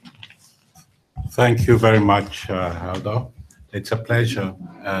 Thank you very much, Aldo. It's a pleasure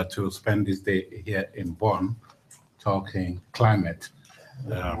to spend this day here in Bonn talking climate.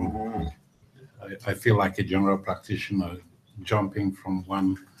 I feel like a general practitioner jumping from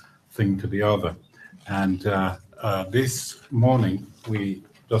one thing to the other. And this morning, we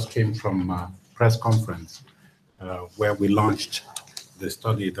just came from a press conference where we launched the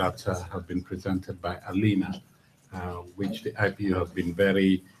study that has been presented by Alina, which the IPU has been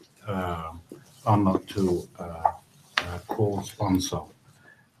very honored to co-sponsor.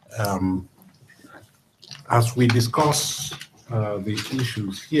 As we discuss the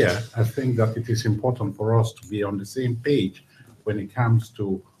issues here, I think that it is important for us to be on the same page when it comes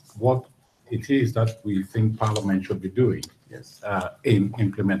to what it is that we think Parliament should be doing in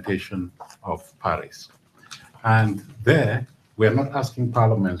implementation of Paris. And there, we are not asking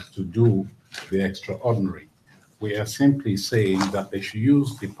Parliament to do the extraordinary. We are simply saying that they should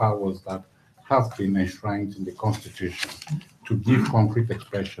use the powers that have been enshrined in the Constitution to give concrete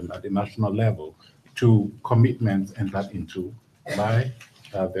expression at the national level to commitments entered into by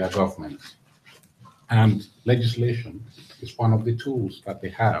their governments. And legislation is one of the tools that they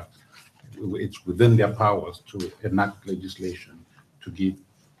have. It's within their powers to enact legislation to give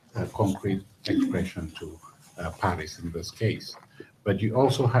concrete expression to Paris in this case. But you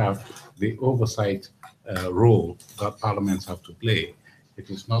also have the oversight role that parliaments have to play. It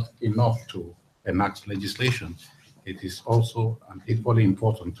is not enough to enact legislation. It is also equally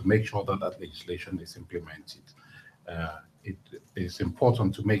important to make sure that that legislation is implemented. it is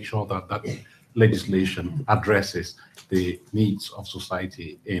important to make sure that that legislation addresses the needs of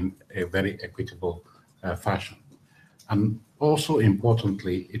society in a very equitable fashion. And also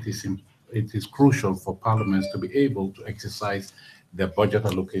importantly, it is crucial for parliaments to be able to exercise their budget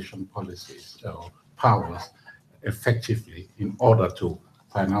allocation policies or powers effectively in order to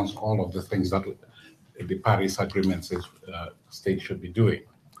finance all of the things that the Paris Agreement says states should be doing.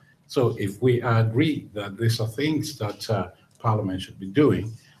 So if we agree that these are things that Parliament should be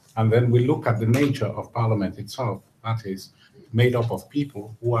doing, and then we look at the nature of Parliament itself, that is made up of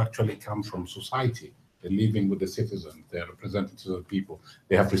people who actually come from society. They're living with the citizens, they're representatives of the people.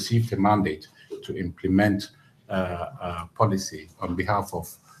 They have received a mandate to implement policy on behalf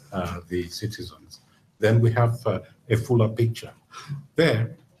of the citizens. Then we have a fuller picture.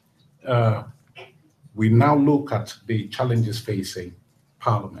 There, we now look at the challenges facing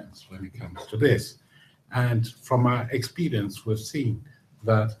parliaments when it comes to this. And from our experience, we've seen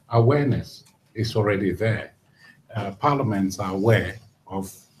that awareness is already there. Parliaments are aware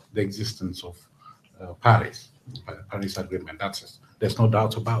of the existence of Paris Agreement. There's no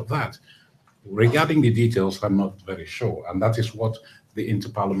doubt about that. Regarding the details, I'm not very sure, and that is what the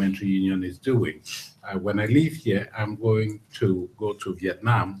Interparliamentary Union is doing. When I leave here, I'm going to go to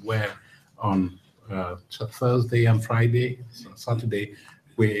Vietnam, where on Thursday and Friday, Saturday,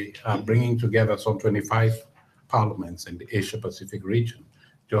 we are bringing together some 25 parliaments in the Asia-Pacific region,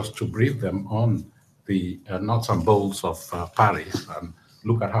 just to brief them on the nuts and bolts of Paris and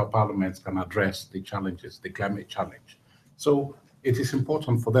look at how parliaments can address the challenges, the climate challenge. So it is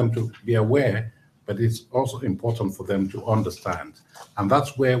important for them to be aware, but it's also important for them to understand. And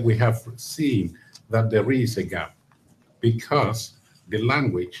that's where we have seen that there is a gap, because the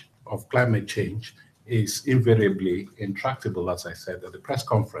language of climate change is invariably intractable, as I said at the press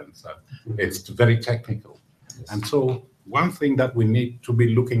conference. It's very technical. And so one thing that we need to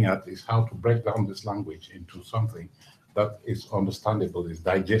be looking at is how to break down this language into something that is understandable, is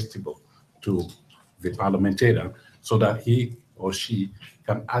digestible to the parliamentarian, so that he or she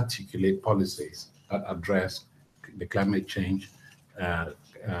can articulate policies that address the climate change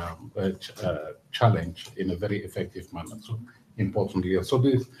challenge in a very effective manner. So importantly, so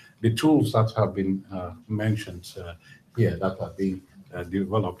the tools that have been mentioned here that have been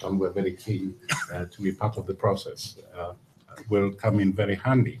developed and we're very keen to be part of the process will come in very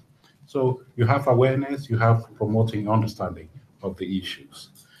handy. So you have awareness, you have promoting understanding of the issues.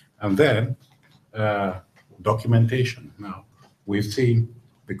 And then documentation. Now, we've seen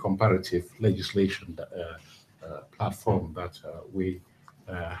the comparative legislation platform that we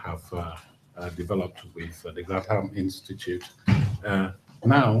have developed with the Grantham Institute.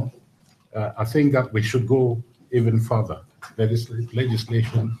 Now, I think that we should go even further.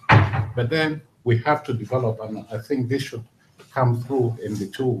 Legislation, but then we have to develop, and I think this should come through in the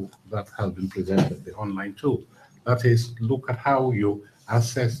tool that has been presented, the online tool. That is, look at how you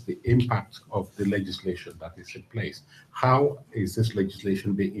assess the impact of the legislation that is in place. How is this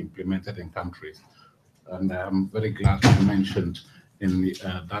legislation being implemented in countries? And I'm very glad you mentioned in the,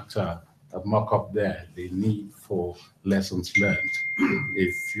 that mock-up there, the need for lessons learned.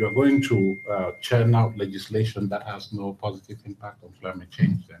 If you're going to churn out legislation that has no positive impact on climate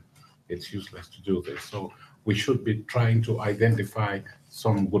change, then it's useless to do this. So we should be trying to identify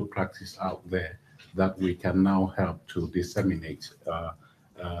some good practice out there that we can now help to disseminate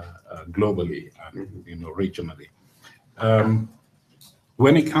globally and regionally.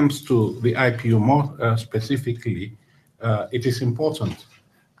 When it comes to the IPU more specifically, it is important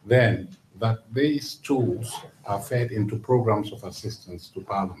then that these tools are fed into programs of assistance to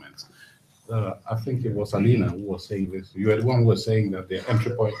parliaments. I think it was Alina who was saying this. You are the one who was saying that the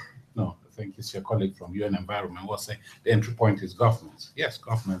entry point, no, I think it's your colleague from UN Environment was saying the entry point is governments. Yes,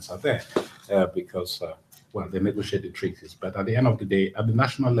 governments are there because, well, they negotiate the treaties. But at the end of the day, at the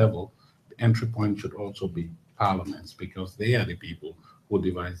national level, the entry point should also be parliaments, because they are the people who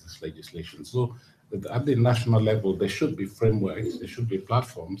devise this legislation. So at the national level, there should be frameworks, there should be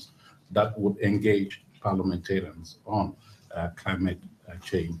platforms that would engage parliamentarians on climate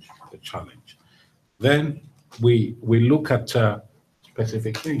change challenge. Then we look at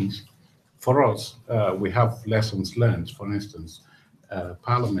specific things. For us, we have lessons learned. For instance,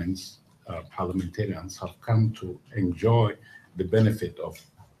 parliamentarians have come to enjoy the benefit of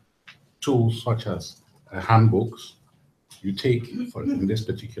tools such as handbooks. You take, for in this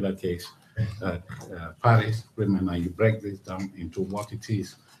particular case, Paris Agreement, and you break this down into what it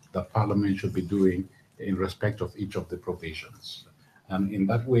is that Parliament should be doing in respect of each of the provisions. And in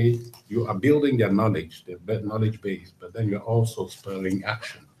that way, you are building their knowledge base, but then you're also spurring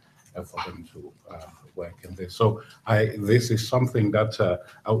action. for them to work in this. So this is something that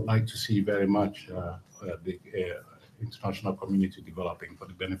I would like to see very much the international community developing for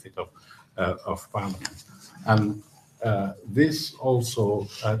the benefit of Parliament. And this also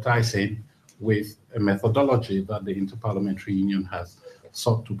ties in with a methodology that the Interparliamentary Union has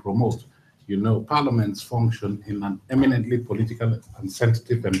sought to promote. You know, parliaments function in an eminently political and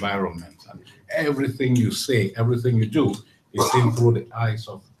sensitive environment. And everything you say, everything you do is seen through the eyes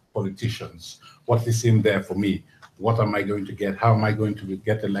of politicians. What is in there for me? What am I going to get? How am I going to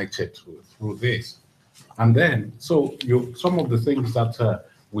get elected through this? And then, so some of the things that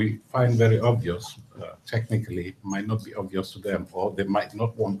we find very obvious, technically, might not be obvious to them, or they might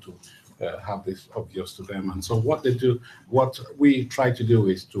not want to have this obvious to them. And so what we try to do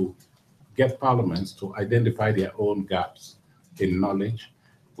is to get parliaments to identify their own gaps in knowledge,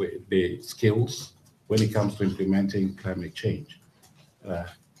 with the skills when it comes to implementing climate change.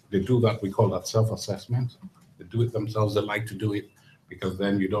 They do that, we call that self-assessment. They do it themselves, they like to do it, because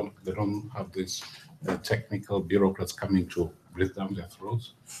then they don't have this technical bureaucrats coming to breathe down their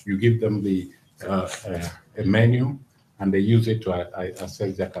throats. You give them a menu, and they use it to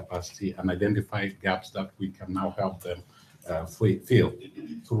assess their capacity and identify gaps that we can now help them fill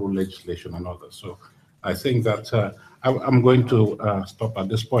through legislation and others. So I think that I'm going to stop at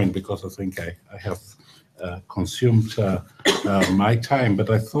this point, because I think I have consumed my time, but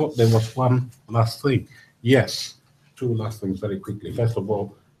I thought there was one last thing. Yes, two last things very quickly. First of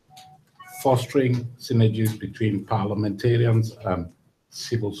all, fostering synergies between parliamentarians and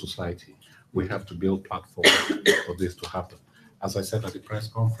civil society. We have to build platforms for this to happen. As I said at the press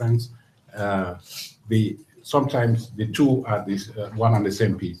conference, sometimes the two are one and the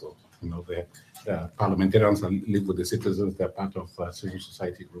same people. You know, the parliamentarians live with the citizens, they're part of civil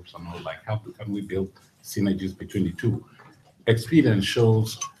society groups and all. Like, how can we build synergies between the two? Experience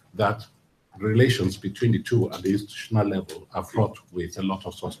shows that relations between the two at the institutional level are fraught with a lot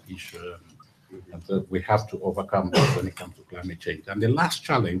of suspicion, and we have to overcome that when it comes to climate change. And the last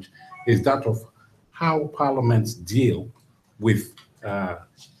challenge is that of how parliaments deal with, I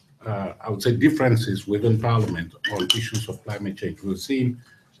would say, differences within parliament on issues of climate change. We've seen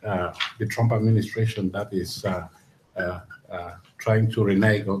the Trump administration that is trying to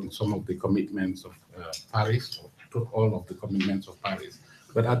renege on some of the commitments of Paris, to all of the commitments of Paris.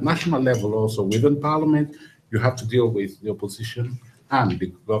 But at national level also, within parliament, you have to deal with the opposition and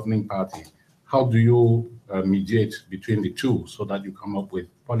the governing party. How do you mediate between the two so that you come up with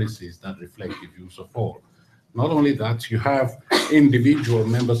policies that reflect the views of all? Not only that, you have individual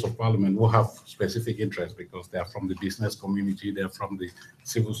members of parliament who have specific interests because they are from the business community, they're from the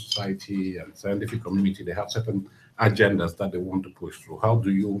civil society and scientific community. They have certain agendas that they want to push through. How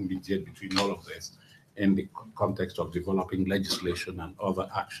do you mediate between all of this in the context of developing legislation and other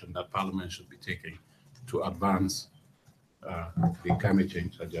action that parliament should be taking to advance the climate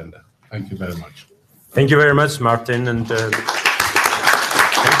change agenda? Thank you very much. Thank you very much, Martin, and thanks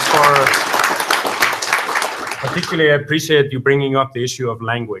for. Particularly, I appreciate you bringing up the issue of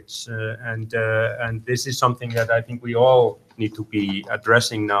language, and this is something that I think we all need to be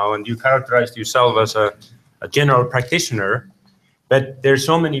addressing now. And you characterized yourself as a general practitioner, but there's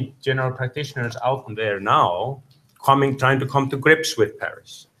so many general practitioners out there now trying to come to grips with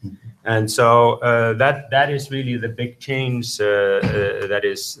Paris. And so that is really the big change that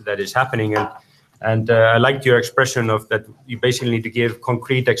is happening. And I liked your expression of that you basically need to give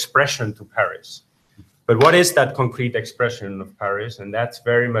concrete expression to Paris. But what is that concrete expression of Paris? And that's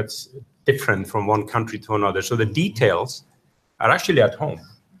very much different from one country to another. So the details are actually at home.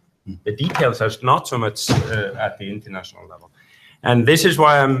 The details are not so much at the international level. And this is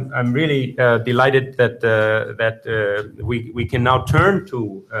why I'm really delighted that we can now turn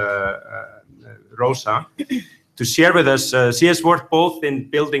to Rosa to share with us. She has worked both in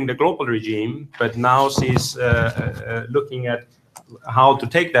building the global regime, but now she's looking at how to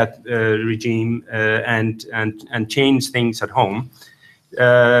take that regime and change things at home.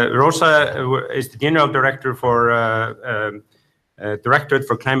 Rosa is the General Director for Directorate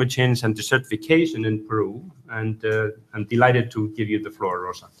for Climate Change and Desertification in Peru, and I'm delighted to give you the floor,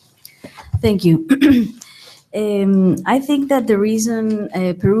 Rosa. Thank you. I think that the reason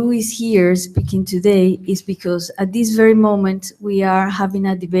Peru is here speaking today is because at this very moment we are having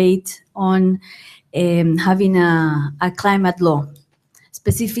a debate on having a climate law,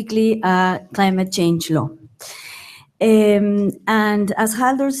 specifically a climate change law. And as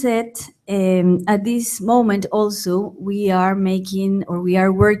Haldor said, at this moment also we are working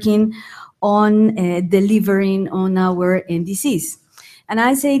on delivering on our NDCs. And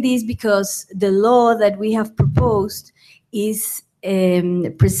I say this because the law that we have proposed is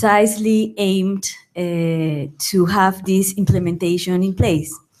precisely aimed to have this implementation in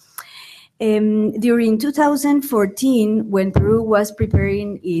place. During 2014, when Peru was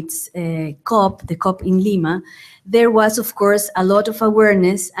preparing its COP, the COP in Lima, there was, of course, a lot of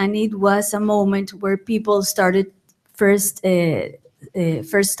awareness, and it was a moment where people started first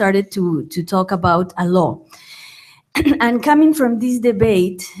started to talk about a law. And coming from this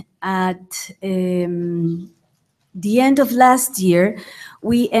debate, at the end of last year,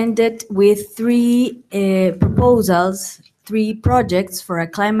 we ended with three proposals, three projects for a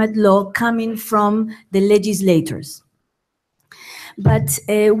climate law coming from the legislators. But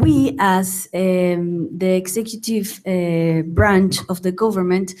we, as the executive branch of the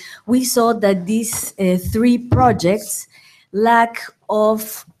government, we saw that these three projects lack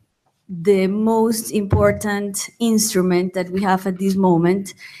of the most important instrument that we have at this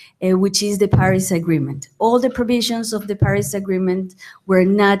moment, which is the Paris Agreement. All the provisions of the Paris Agreement were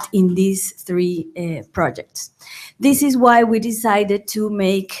not in these three projects. This is why we decided to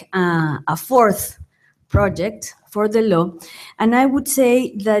make a fourth project for the law. And I would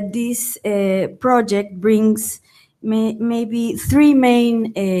say that this project brings maybe three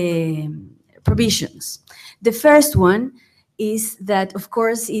main provisions. The first one is that, of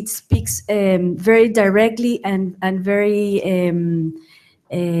course, it speaks very directly and very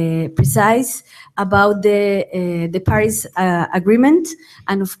precise about the Paris Agreement,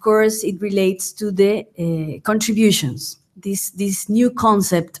 and of course it relates to the contributions, this new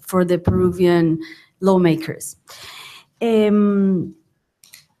concept for the Peruvian lawmakers. The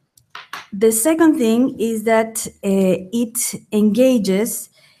second thing is that it engages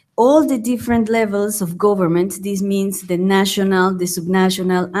all the different levels of government. This means the national, the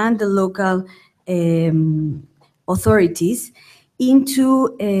subnational, and the local authorities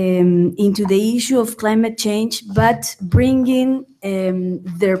into the issue of climate change, but bringing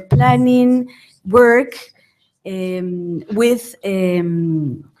their planning work with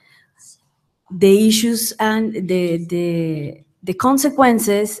the issues and the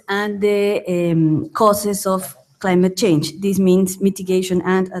consequences and the causes of climate change. This means mitigation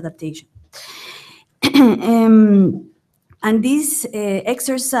and adaptation. And this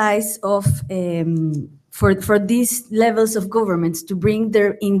exercise of for these levels of governments to bring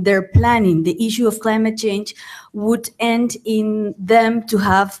in their planning the issue of climate change would end in them to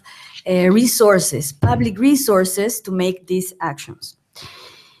have resources, public resources, to make these actions.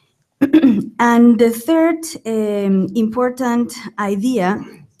 And the third important idea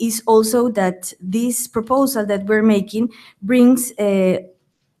is also that this proposal that we're making brings to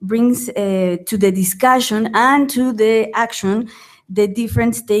the discussion and to the action the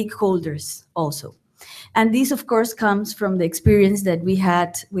different stakeholders also. And this, of course, comes from the experience that we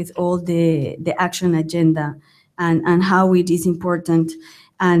had with all the action agenda and how it is important,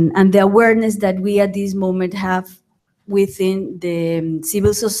 and the awareness that we at this moment have within the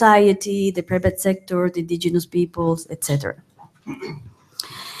civil society, the private sector, the indigenous peoples, etc.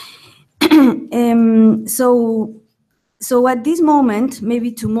 So at this moment,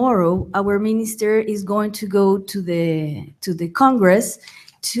 maybe tomorrow, our minister is going to go to the Congress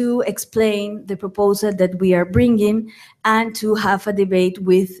to explain the proposal that we are bringing and to have a debate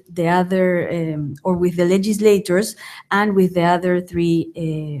with the other, or with the legislators and with the other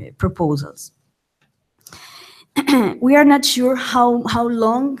three proposals. We are not sure how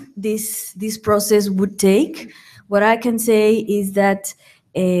long this process would take. What I can say is that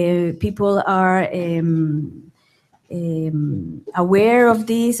people are aware of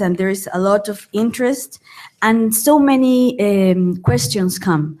this, and there is a lot of interest, and so many questions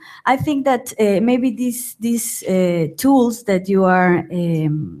come. I think that maybe these tools that you are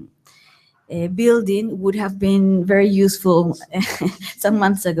building would have been very useful some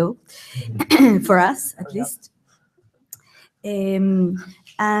months ago, for us at least.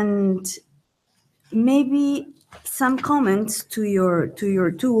 And maybe some comments to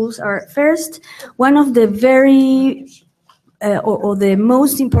your tools are, first, one of the very or the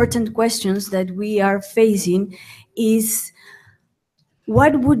most important questions that we are facing is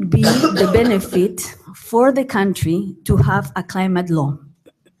what would be the benefit for the country to have a climate law?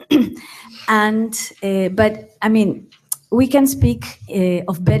 And but I mean, we can speak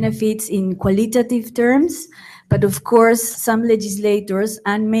of benefits in qualitative terms, but of course, some legislators,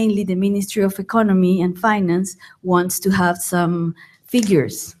 and mainly the Ministry of Economy and Finance, wants to have some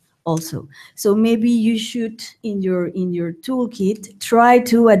figures also. So maybe you should, in your toolkit, try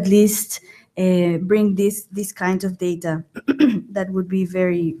to at least bring this kind of data. That would be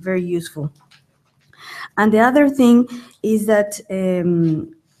very, very useful. And the other thing is that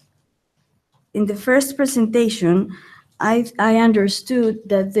in the first presentation, I understood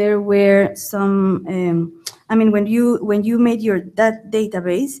that there were some. I mean, when you made that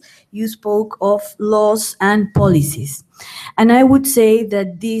database, you spoke of laws and policies, and I would say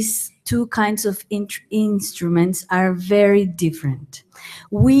that these two kinds of instruments are very different.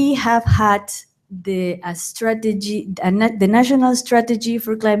 We have had the national strategy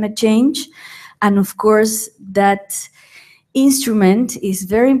for climate change, and of course that instrument is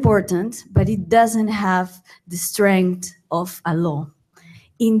very important, but it doesn't have the strength of a law.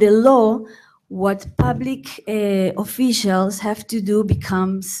 In the law, what public officials have to do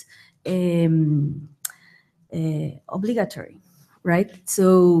becomes obligatory, right?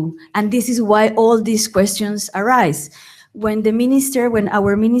 So, and this is why all these questions arise. When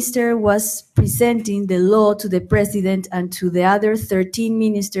our minister was presenting the law to the president and to the other 13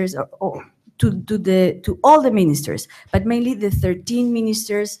 ministers, or to all the ministers, but mainly the 13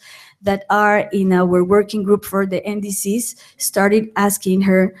 ministers that are in our working group for the NDCs, started asking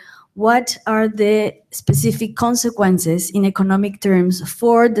her, what are the specific consequences in economic terms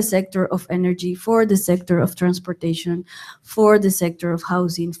for the sector of energy, for the sector of transportation, for the sector of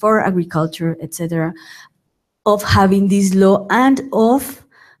housing, for agriculture, etc., of having this law and of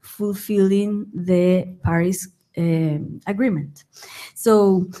fulfilling the Paris Agreement.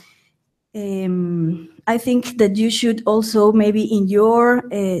 So I think that you should also, maybe in your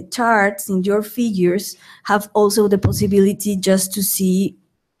charts, in your figures, have also the possibility just to see,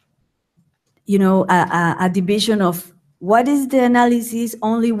 you know, a division of what is the analysis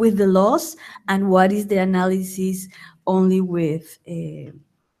only with the laws and what is the analysis only with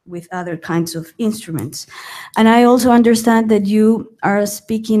other kinds of instruments. And I also understand that you are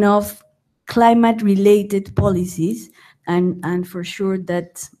speaking of climate-related policies, and for sure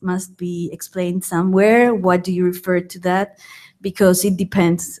that must be explained somewhere. What do you refer to that? Because it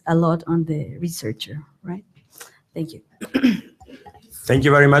depends a lot on the researcher, right? Thank you. Thank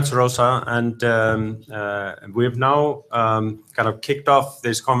you very much, Rosa. And we've now kind of kicked off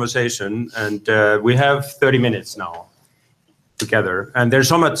this conversation, and we have 30 minutes now together. And there's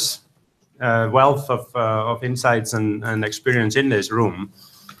so much wealth of insights and experience in this room.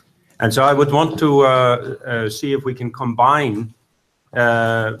 And so I would want to see if we can combine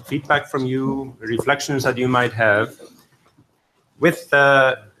feedback from you, reflections that you might have, with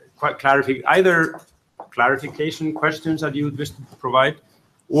either clarification questions that you would wish to provide,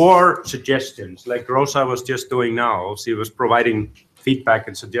 or suggestions, like Rosa was just doing now. She was providing feedback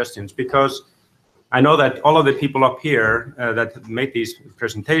and suggestions, because I know that all of the people up here that made these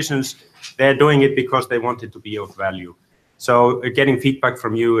presentations, they're doing it because they want it to be of value. So getting feedback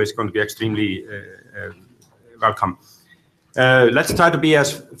from you is going to be extremely welcome. Let's try to be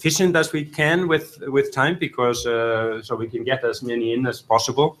as efficient as we can with time, because so we can get as many in as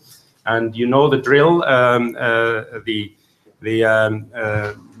possible. And you know the drill.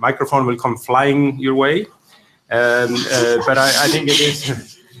 The microphone will come flying your way. But I think it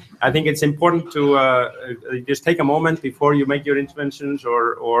is. I think it's important to just take a moment before you make your interventions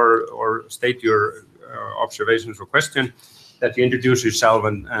or state your observations or question, that you introduce yourself,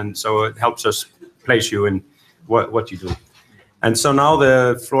 and so it helps us place you in what you do. And so now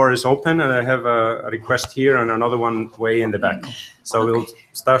the floor is open, and I have a request here and another one way in the back. So we'll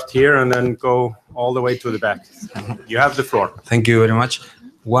start here and then go all the way to the back. You have the floor. Thank you very much.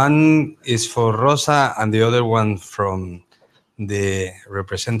 One is for Rosa and the other one from the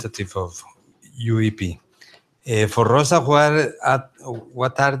representative of UEP. For Rosa,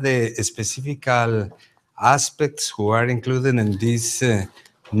 what are the specific aspects who are included in this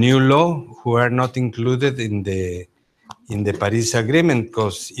new law who are not included in the Paris Agreement?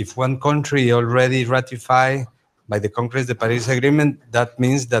 Because if one country already ratified by the Congress the Paris Agreement, that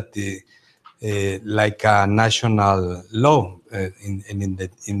means that like a national law in the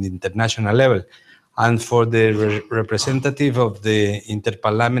international level. And for the representative of the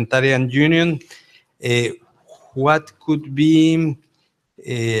Interparliamentarian Union, what could be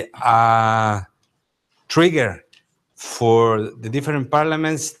a trigger for the different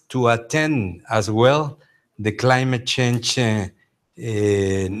parliaments to attend as well the climate change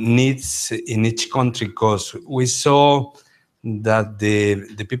needs in each country? Because we saw that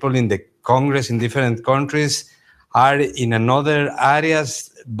the people in the Congress in different countries are in another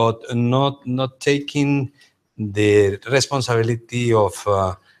areas, but not taking the responsibility of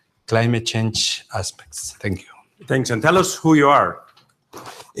climate change aspects. Thank you. Thanks, and tell us who you are.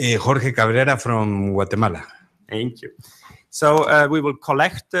 Jorge Cabrera from Guatemala. Thank you. So we will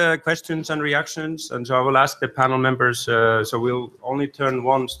collect questions and reactions, and so I will ask the panel members, so we'll only turn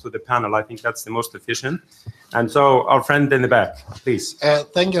once to the panel. I think that's the most efficient. And so our friend in the back, please.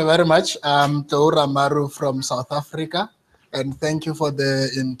 Thank you very much. I'm Taura Maru from South Africa, and thank you for the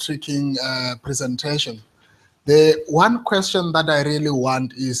intriguing presentation. The one question that I really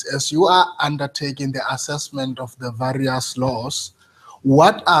want is, as you are undertaking the assessment of the various laws,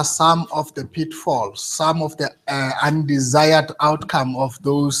 what are some of the pitfalls, some of the undesired outcome of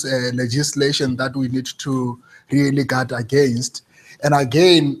those legislation that we need to really guard against? And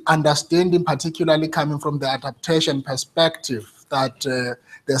again, understanding, particularly coming from the adaptation perspective, that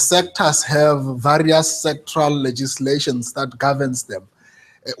the sectors have various sectoral legislations that governs them.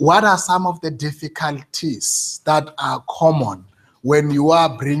 What are some of the difficulties that are common when you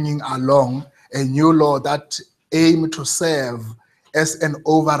are bringing along a new law that aim to serve as an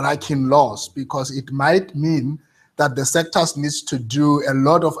overarching laws? Because it might mean that the sectors needs to do a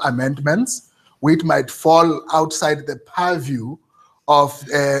lot of amendments, which might fall outside the purview of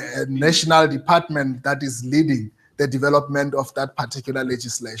a national department that is leading the development of that particular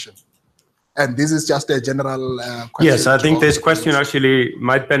legislation. And this is just a general question. Yes, I think this question actually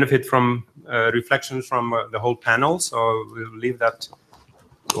might benefit from reflections from the whole panel, so we'll leave that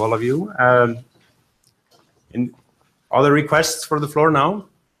to all of you. Other requests for the floor now?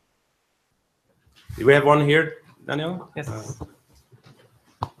 Do we have one here, Daniel? Yes.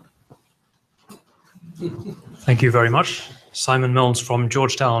 Thank you very much. Simon Milnes from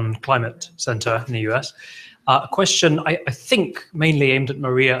Georgetown Climate Center in the US. A question, I think, mainly aimed at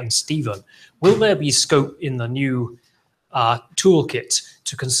Maria and Stephen. Will there be scope in the new toolkit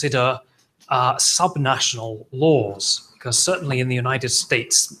to consider subnational laws? Because certainly in the United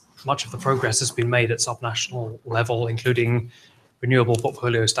States, much of the progress has been made at subnational level, including renewable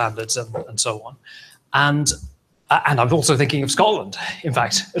portfolio standards and so on. And I'm also thinking of Scotland, in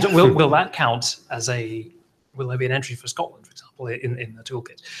fact. Will that count as will there be an entry for Scotland, for example, in the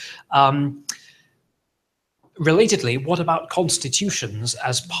toolkit? Relatedly, what about constitutions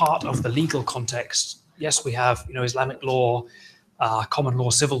as part of the legal context? Yes, we have Islamic law, common law,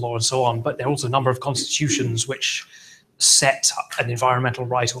 civil law, and so on, but there are also a number of constitutions which set an environmental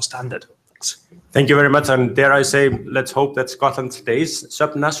right or standard. Thank you very much. And dare I say, let's hope that Scotland stays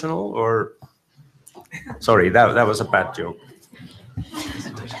subnational, or... Sorry, that was a bad joke.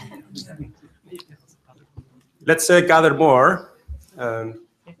 Let's gather more.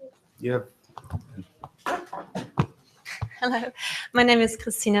 Yeah. Hello, my name is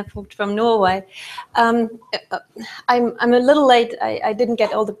Christina Vogt from Norway. I'm a little late. I didn't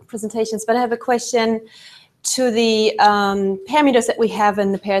get all the presentations, but I have a question to the parameters that we have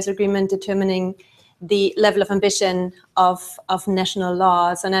in the Paris Agreement determining the level of ambition of national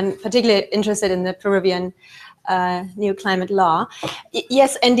laws. And I'm particularly interested in the Peruvian new climate law.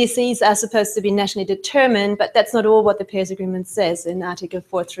 Yes, NDCs are supposed to be nationally determined, but that's not all what the Paris Agreement says. In Article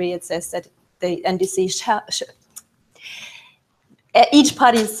 4.3, it says that the NDC each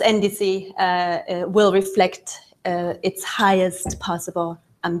party's NDC will reflect its highest possible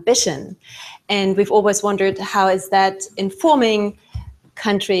ambition. And we've always wondered, how is that informing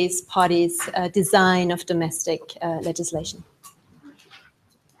countries, parties' design of domestic legislation?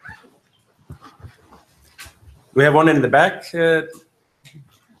 We have one in the back.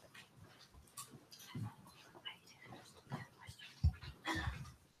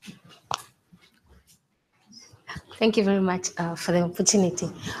 Thank you very much for the opportunity.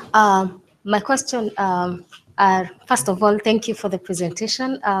 My question, first of all, thank you for the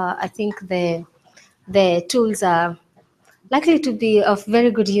presentation. I think the tools are likely to be of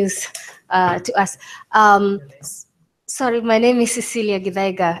very good use to us. Sorry, my name is Cecilia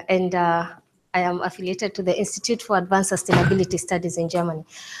Gidaiga, and I am affiliated to the Institute for Advanced Sustainability Studies in Germany.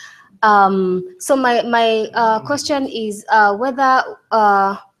 So my question is whether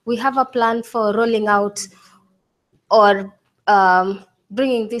we have a plan for rolling out or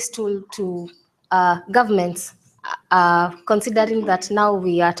bringing this tool to governments, considering that now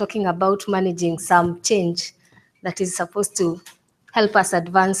we are talking about managing some change that is supposed to help us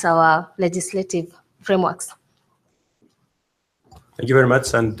advance our legislative frameworks. Thank you very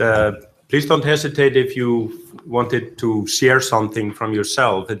much. And please don't hesitate if you wanted to share something from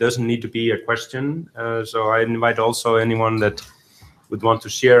yourself. It doesn't need to be a question. So I invite also anyone that would want to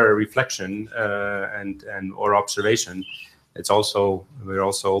share a reflection and or observation. We're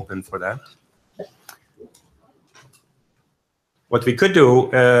also open for that. What we could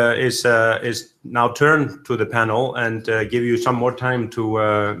do is now turn to the panel and give you some more time to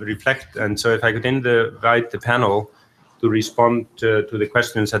reflect. And so if I could invite the panel to respond to the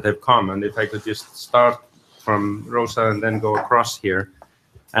questions that have come, and if I could just start from Rosa and then go across here.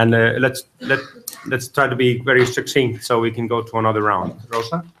 And let's try to be very succinct so we can go to another round.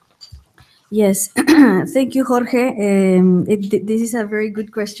 Rosa? Yes, thank you, Jorge. This is a very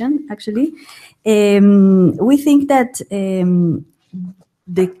good question, actually. We think that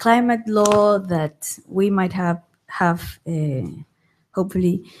the climate law that we might have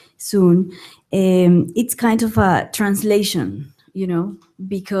hopefully soon, it's kind of a translation, you know,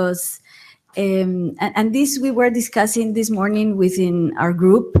 because and this we were discussing this morning within our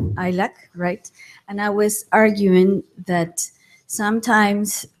group, ILAC, right? And I was arguing that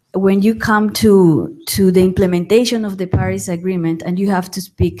sometimes when you come to the implementation of the Paris Agreement and you have to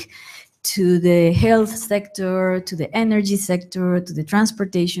speak to the health sector, to the energy sector, to the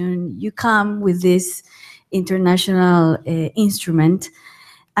transportation, you come with this international instrument,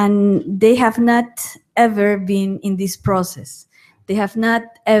 and they have not ever been in this process. They have not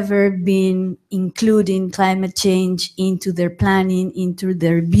ever been including climate change into their planning, into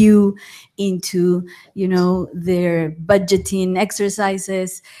their view, into, you know, their budgeting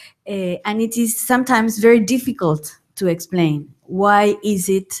exercises. And it is sometimes very difficult to explain. Why is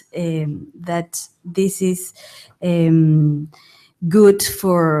it that this is good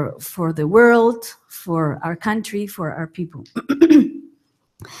for the world, for our country, for our people?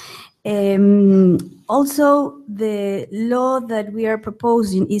 Also, the law that we are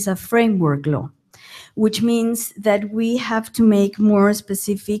proposing is a framework law, which means that we have to make more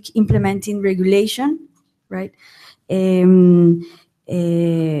specific implementing regulation, right?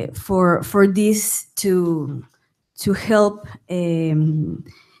 For this to help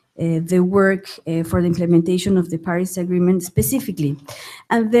the work for the implementation of the Paris Agreement specifically.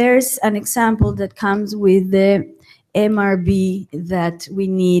 And there's an example that comes with the MRB that we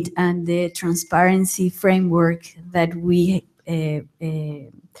need and the transparency framework that we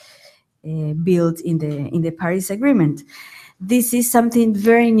built in the Paris Agreement. This is something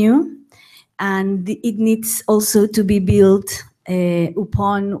very new, and it needs also to be built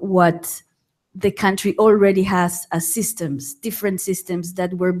upon what the country already has as systems, different systems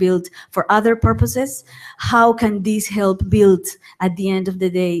that were built for other purposes. How can this help build, at the end of the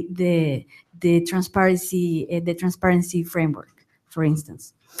day, the transparency framework, for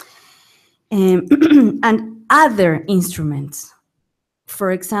instance, and other instruments.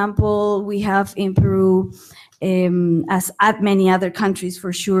 For example, we have in Peru, as at many other countries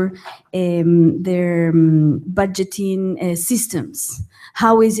for sure, their budgeting systems.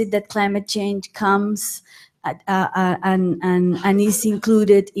 How is it that climate change comes and is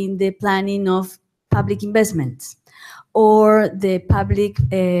included in the planning of public investments, or the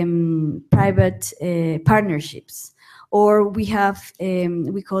public-private partnerships, or we have,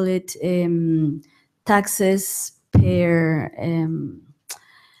 we call it taxes per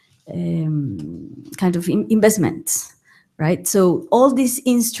kind of investments, right? So all these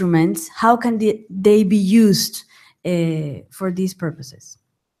instruments, how can they be used for these purposes?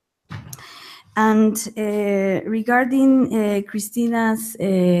 And regarding Christina's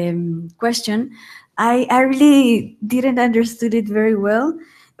question, I really didn't understood it very well,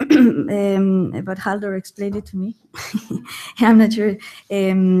 but Haldor explained it to me. I'm not sure.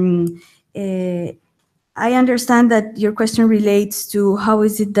 I understand that your question relates to how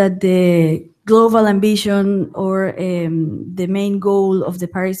is it that the global ambition or the main goal of the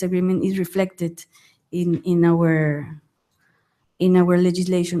Paris Agreement is reflected in our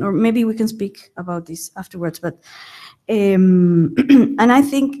legislation, or maybe we can speak about this afterwards. But and I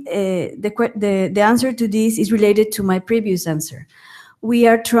think the answer to this is related to my previous answer. We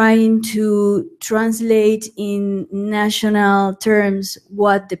are trying to translate in national terms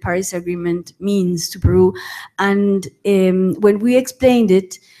what the Paris Agreement means to Peru. And when we explained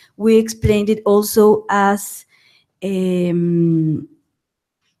it also as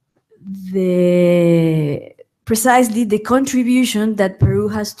precisely the contribution that Peru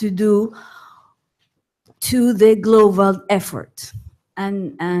has to do to the global effort.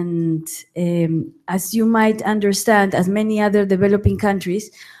 And as you might understand, as many other developing countries,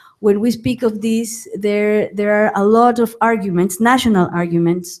 when we speak of this, there are a lot of arguments, national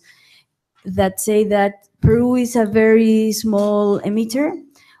arguments, that say that Peru is a very small emitter.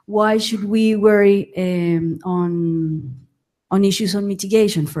 Why should we worry on issues on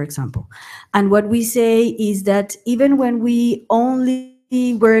mitigation, for example? And what we say is that even when we only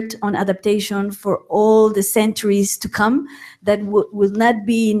worked on adaptation for all the centuries to come, that will not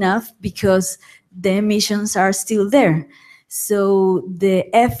be enough, because the emissions are still there. So the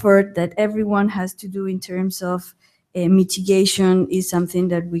effort that everyone has to do in terms of mitigation is something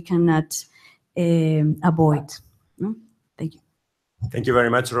that we cannot avoid. No? Thank you. Thank you very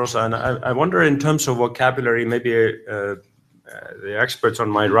much, Rosa. And I wonder, in terms of vocabulary, maybe the experts on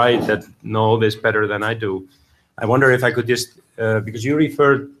my right that know this better than I do, I wonder if I could just, because you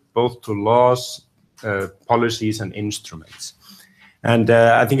referred both to laws, policies, and instruments. And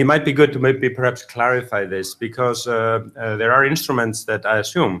I think it might be good to maybe perhaps clarify this, because there are instruments that I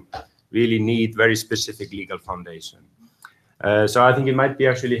assume really need very specific legal foundation. So I think it might be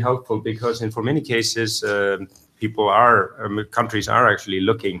actually helpful, because for many cases, countries are actually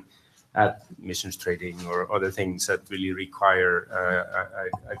looking at emissions trading or other things that really require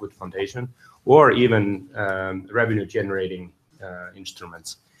a good foundation, or even revenue generating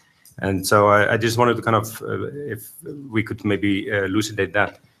instruments. And so I just wanted to kind of, if we could maybe elucidate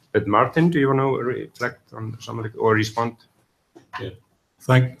that. But Martin, do you want to reflect on some of or respond? Yeah.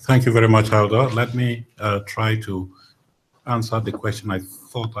 Thank you very much, Aldo. Let me try to answer the question I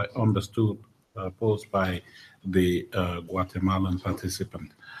thought I understood posed by the Guatemalan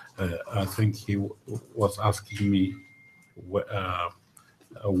participant. I think he was asking me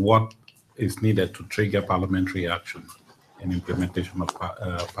what is needed to trigger parliamentary action in implementation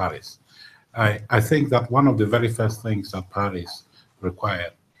of Paris. I think that one of the very first things that Paris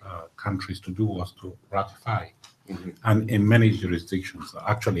required countries to do was to ratify. Mm-hmm. And in many jurisdictions,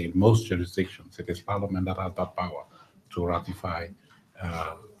 actually in most jurisdictions, it is Parliament that has that power to ratify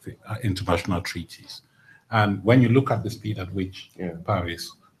the international treaties. And when you look at the speed at which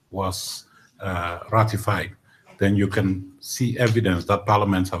Paris was ratified, then you can see evidence that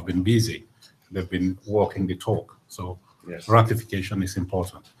parliaments have been busy. They've been walking the talk. So ratification is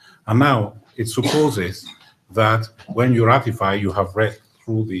important. And now it supposes that when you ratify, you have read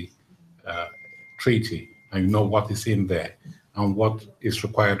through the treaty and you know what is in there and what is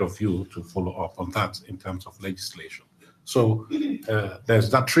required of you to follow up on that in terms of legislation. So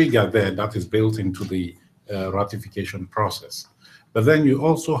there's that trigger there that is built into the ratification process. But then you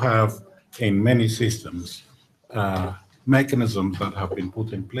also have, in many systems, mechanisms that have been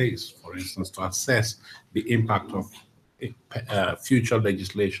put in place, for instance, to assess the impact of future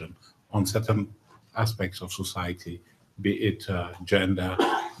legislation on certain aspects of society, be it gender,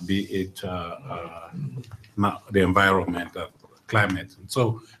 be it the environment, climate. And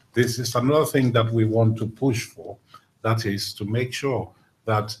so this is another thing that we want to push for, that is to make sure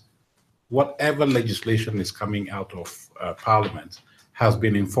that whatever legislation is coming out of Parliament has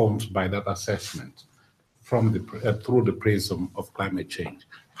been informed by that assessment from the through the prism of climate change.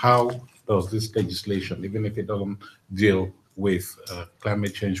 How does this legislation, even if it doesn't deal with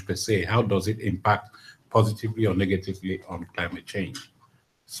climate change per se, how does it impact positively or negatively on climate change?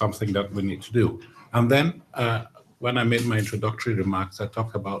 Something that we need to do. And then when I made my introductory remarks, I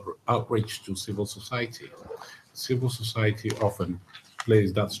talked about outreach to civil society. Civil society often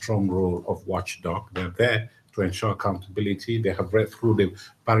plays that strong role of watchdog. They're there to ensure accountability. They have read through the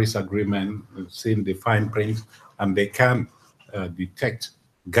Paris Agreement, seen the fine print, and they can detect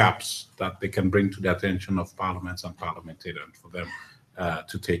gaps that they can bring to the attention of parliaments and parliamentarians for them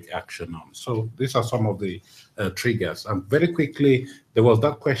to take action on. So these are some of the triggers. And very quickly, there was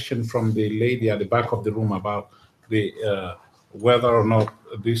that question from the lady at the back of the room about the whether or not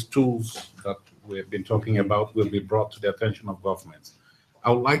these tools that we've been talking about will be brought to the attention of governments.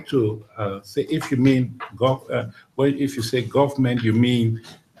 I would like to say, if you mean if you say government, you mean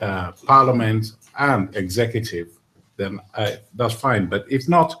parliament and executive, then that's fine. But if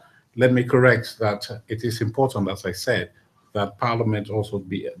not, let me correct that it is important, as I said, that parliament also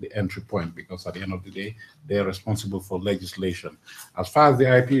be at the entry point, because at the end of the day, they are responsible for legislation. As far as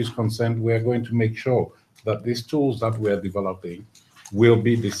the IP is concerned, we are going to make sure that these tools that we are developing will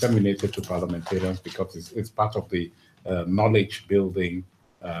be disseminated to parliamentarians, because it's part of the knowledge building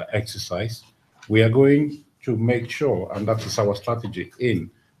exercise. We are going to make sure, and that is our strategy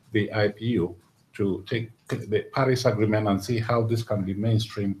in the IPU, to take the Paris Agreement and see how this can be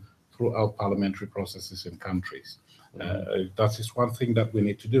mainstream throughout parliamentary processes in countries. That is one thing that we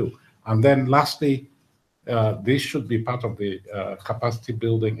need to do. And then lastly, this should be part of the capacity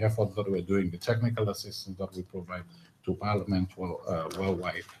building effort that we're doing, the technical assistance that we provide to Parliament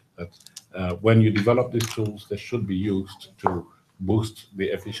worldwide, that when you develop these tools, they should be used to boost the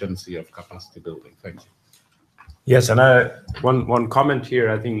efficiency of capacity building. Thank you. Yes, and one comment here.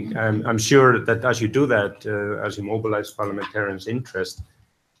 I think I'm sure that as you do that, as you mobilize parliamentarians' interest,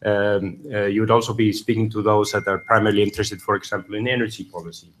 you would also be speaking to those that are primarily interested, for example, in energy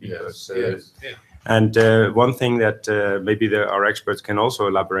policy. Because, yes. And one thing that maybe our experts can also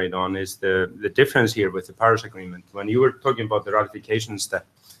elaborate on is the difference here with the Paris Agreement. When you were talking about the ratification step,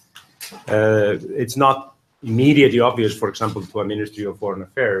 it's not immediately obvious, for example, to a Ministry of Foreign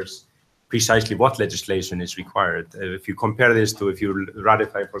Affairs, precisely what legislation is required. If you compare this to if you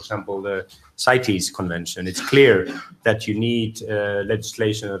ratify, for example, the CITES Convention, it's clear that you need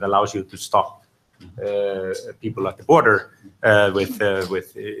legislation that allows you to stop people at the border with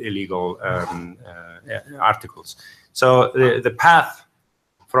illegal articles. So the path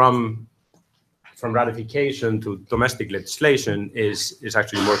from ratification to domestic legislation is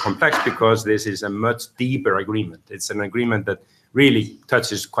actually more complex, because this is a much deeper agreement. It's an agreement that really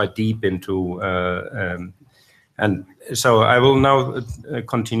touches quite deep into, and so I will now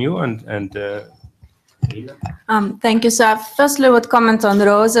continue and Thank you. So I firstly would comment on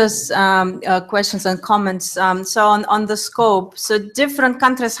Rosa's questions and comments. So on the scope, so different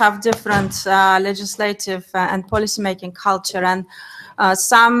countries have different legislative and policymaking culture, and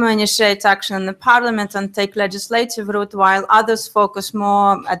some initiate action in the parliament and take legislative route, while others focus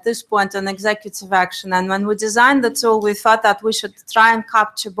more at this point on executive action. And when we designed the tool, we thought that we should try and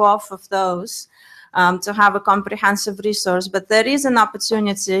capture both of those to have a comprehensive resource. But there is an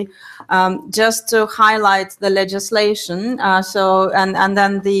opportunity just to highlight the legislation. And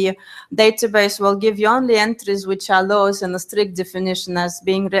then the database will give you only entries which are laws in a strict definition as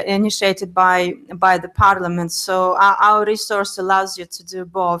being initiated by the parliament. So our resource allows you to do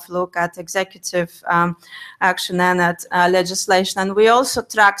both, look at executive action and at legislation. And we also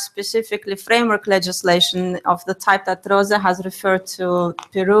track specifically framework legislation of the type that Rosa has referred to.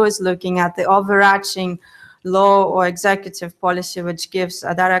 Peru is looking at the overarching law or executive policy which gives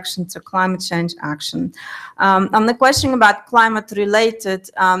a direction to climate change action. On the question about climate related,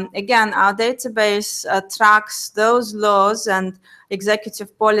 again, our database tracks those laws and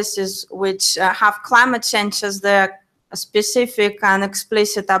executive policies which have climate change as their specific and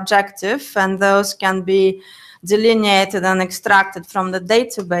explicit objective, and those can be delineated and extracted from the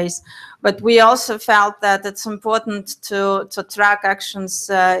database. But we also felt that it's important to track actions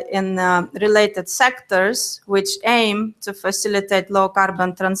in related sectors which aim to facilitate low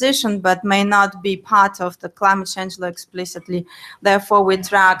carbon transition, but may not be part of the climate change law explicitly. Therefore, we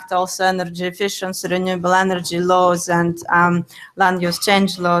tracked also energy efficiency, renewable energy laws, and land use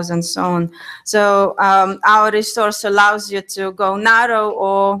change laws, and so on. So our resource allows you to go narrow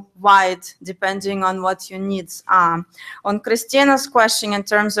or wide, depending on what your needs are. On Christina's question in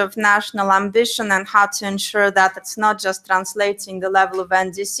terms of national ambition and how to ensure that it's not just translating the level of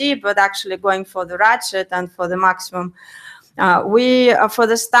NDC, but actually going for the ratchet and for the maximum. For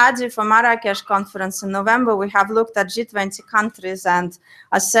the study for Marrakesh conference in November, we have looked at G20 countries and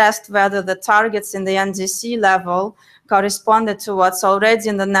assessed whether the targets in the NDC level corresponded to what's already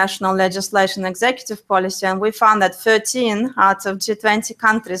in the national legislation executive policy. And we found that 13 out of G20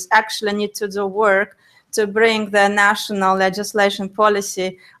 countries actually need to do work to bring the national legislation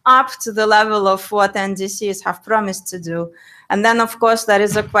policy up to the level of what NDCs have promised to do. And then, of course, there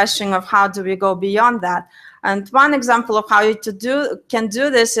is a question of how do we go beyond that. And one example of how you can do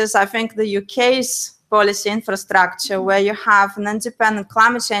this is, I think, the UK's policy infrastructure, where you have an independent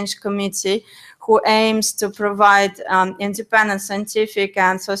climate change committee who aims to provide independent scientific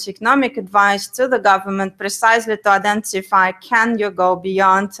and socioeconomic advice to the government precisely to identify can you go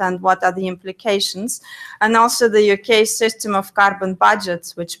beyond and what are the implications. And also the UK system of carbon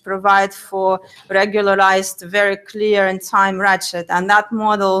budgets, which provide for regularized, very clear and time ratchet. And that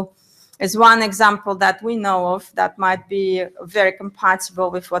model is one example that we know of that might be very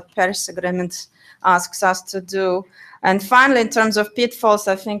compatible with what Paris Agreement asks us to do. And finally, in terms of pitfalls,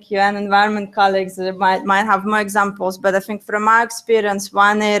 I think UN environment colleagues might have more examples, but I think from our experience,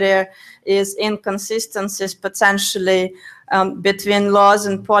 one area is inconsistencies potentially between laws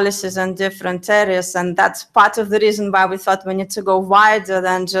and policies in different areas. And that's part of the reason why we thought we need to go wider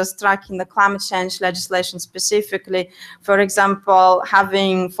than just tracking the climate change legislation specifically. For example,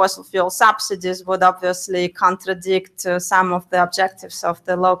 having fossil fuel subsidies would obviously contradict some of the objectives of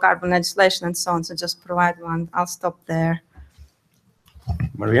the low carbon legislation and so on. So just provide one. I'll stop there.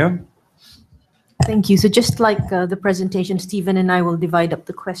 Maria? Thank you. So just like the presentation, Stephen and I will divide up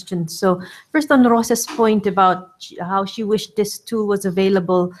the questions. So first on Rosa's point about how she wished this tool was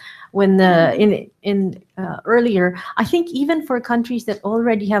available when earlier, I think even for countries that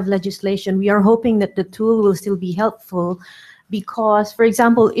already have legislation, we are hoping that the tool will still be helpful because, for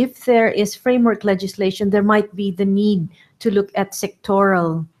example, if there is framework legislation, there might be the need to look at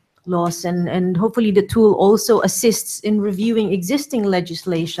sectoral laws, and hopefully the tool also assists in reviewing existing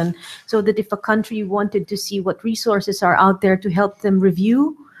legislation so that if a country wanted to see what resources are out there to help them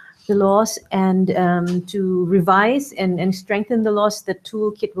review the laws and to revise and strengthen the laws, the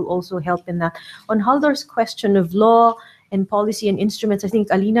toolkit will also help in that. On Haldor's question of law and policy and instruments. I think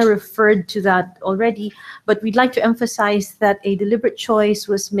Alina referred to that already, but we'd like to emphasize that a deliberate choice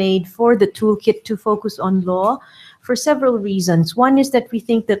was made for the toolkit to focus on law for several reasons. One is that we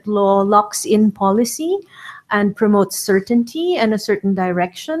think that law locks in policy and promotes certainty and a certain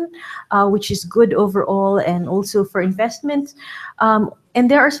direction, which is good overall and also for investment. And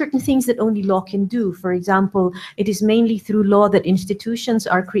there are certain things that only law can do. For example, it is mainly through law that institutions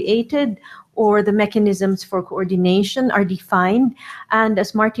are created or the mechanisms for coordination are defined. And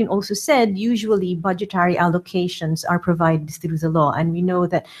as Martin also said, usually budgetary allocations are provided through the law. And we know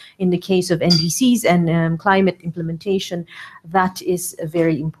that in the case of NDCs and climate implementation, that is a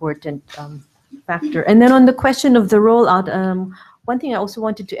very important factor. And then on the question of the rollout, one thing I also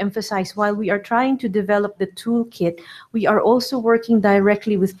wanted to emphasize, while we are trying to develop the toolkit, we are also working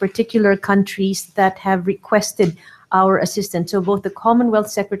directly with particular countries that have requested our assistance. So both the Commonwealth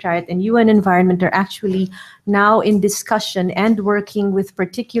Secretariat and UN Environment are actually now in discussion and working with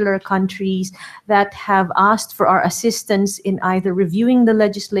particular countries that have asked for our assistance in either reviewing the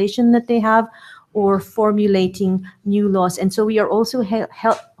legislation that they have or formulating new laws. And so we are also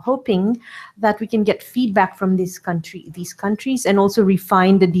hoping that we can get feedback from these countries and also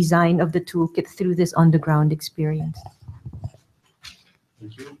refine the design of the toolkit through this on-the-ground experience.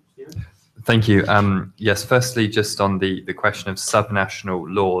 Thank you. Thank you. Yes, firstly, just on the question of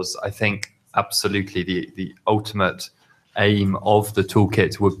subnational laws, I think absolutely the ultimate aim of the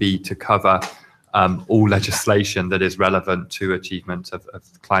toolkit would be to cover all legislation that is relevant to achievement of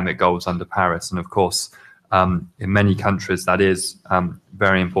climate goals under Paris. And of course, in many countries, that is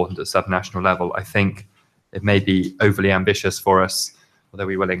very important at subnational level. I think it may be overly ambitious for us, although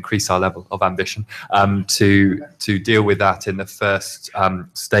we will increase our level of ambition, to deal with that in the first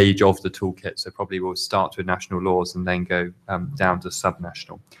stage of the toolkit. So probably we'll start with national laws and then go down to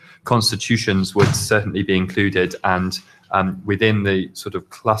subnational. Constitutions would certainly be included, and within the sort of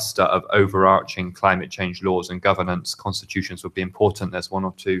cluster of overarching climate change laws and governance, constitutions would be important. There's one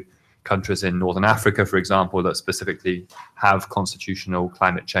or two countries in Northern Africa, for example, that specifically have constitutional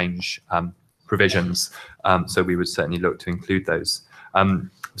climate change provisions. So we would certainly look to include those. I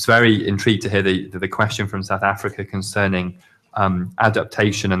was very intrigued to hear the question from South Africa concerning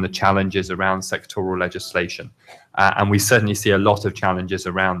adaptation and the challenges around sectoral legislation. And we certainly see a lot of challenges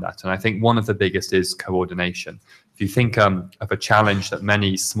around that. And I think one of the biggest is coordination. If you think of a challenge that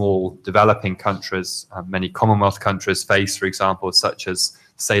many small developing countries, many Commonwealth countries face, for example, such as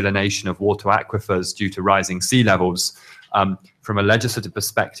salination of water aquifers due to rising sea levels, from a legislative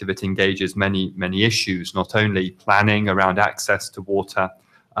perspective, it engages many issues, not only planning around access to water,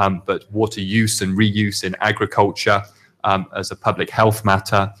 but water use and reuse in agriculture as a public health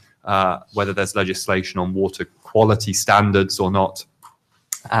matter, whether there's legislation on water quality standards or not.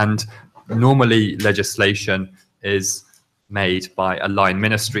 And normally legislation is made by a line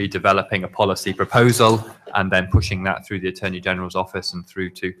ministry developing a policy proposal and then pushing that through the Attorney General's office and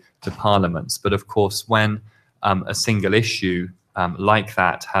through to parliaments. But of course, when a single issue like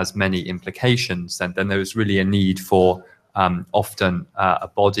that has many implications, then there is really a need for often a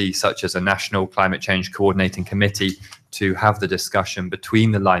body such as a National Climate Change Coordinating Committee to have the discussion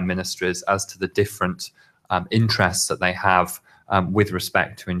between the line ministries as to the different interests that they have with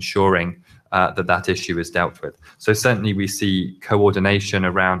respect to ensuring that issue is dealt with. So certainly we see coordination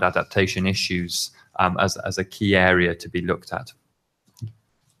around adaptation issues as a key area to be looked at.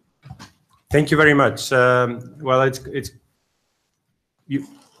 Thank you very much. Well, it's you.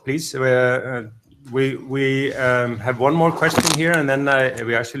 Please, we have one more question here, and then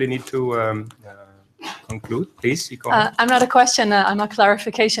we actually need to conclude. Please, you go ahead. I'm not a question. I'm a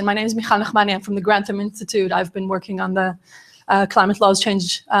clarification. My name is Michal Nachmani. I'm from the Grantham Institute. I've been working on the climate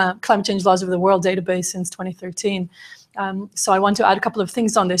change laws of the world database since 2013. So I want to add a couple of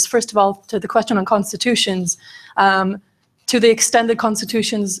things on this. First of all, to the question on constitutions. To the extent that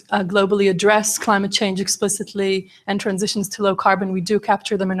constitutions globally address climate change explicitly and transitions to low carbon, we do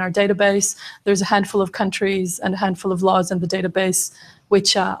capture them in our database. There's a handful of countries and a handful of laws in the database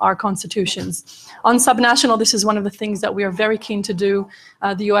which are constitutions. On subnational, this is one of the things that we are very keen to do.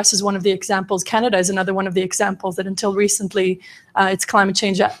 The US is one of the examples. Canada is another one of the examples that until recently, its climate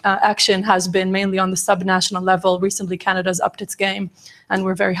change action has been mainly on the subnational level. Recently, Canada's upped its game, and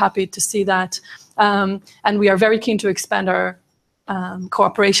we're very happy to see that. And we are very keen to expand our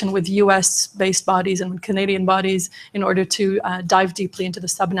cooperation with US-based bodies and with Canadian bodies in order to dive deeply into the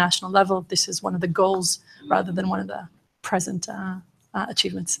subnational level. This is one of the goals rather than one of the present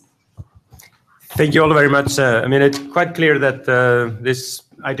achievements. Thank you all very much. I mean, it's quite clear that this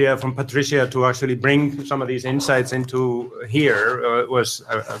idea from Patricia to actually bring some of these insights into here was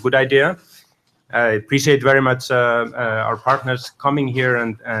a good idea. I appreciate very much our partners coming here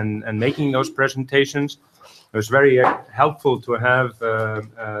and making those presentations. It was very helpful to have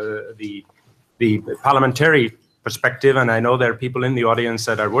the parliamentary perspective, and I know there are people in the audience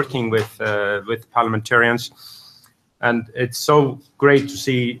that are working with parliamentarians, and it's so great to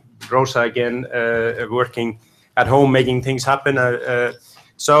see Rosa again working at home, making things happen.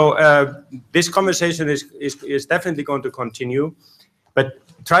 So this conversation is definitely going to continue, but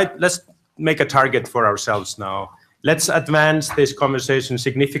let's make a target for ourselves now. Let's advance this conversation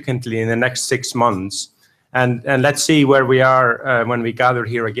significantly in the next 6 months, and let's see where we are when we gather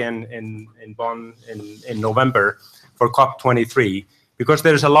here again in Bonn in November for COP23, because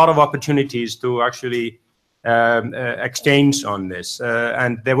there's a lot of opportunities to actually exchange on this,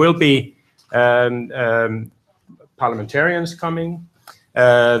 and there will be parliamentarians coming.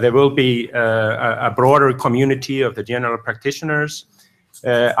 There will be a broader community of the general practitioners.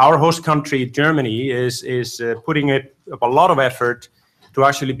 Our host country, Germany, is putting up a lot of effort to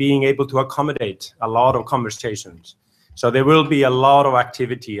actually being able to accommodate a lot of conversations. So there will be a lot of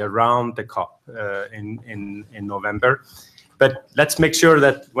activity around the COP in November. But let's make sure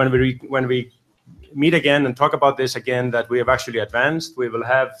that when we meet again and talk about this again, that we have actually advanced. We will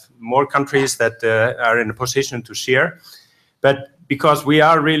have more countries that are in a position to share. But because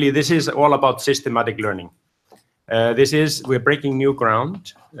this is all about systematic learning. We're breaking new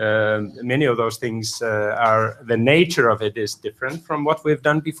ground. Many of those things the nature of it is different from what we've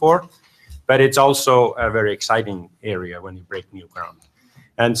done before, but it's also a very exciting area when you break new ground.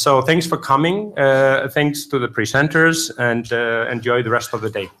 And so thanks for coming. Thanks to the presenters, and enjoy the rest of the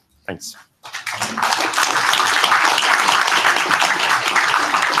day. Thanks.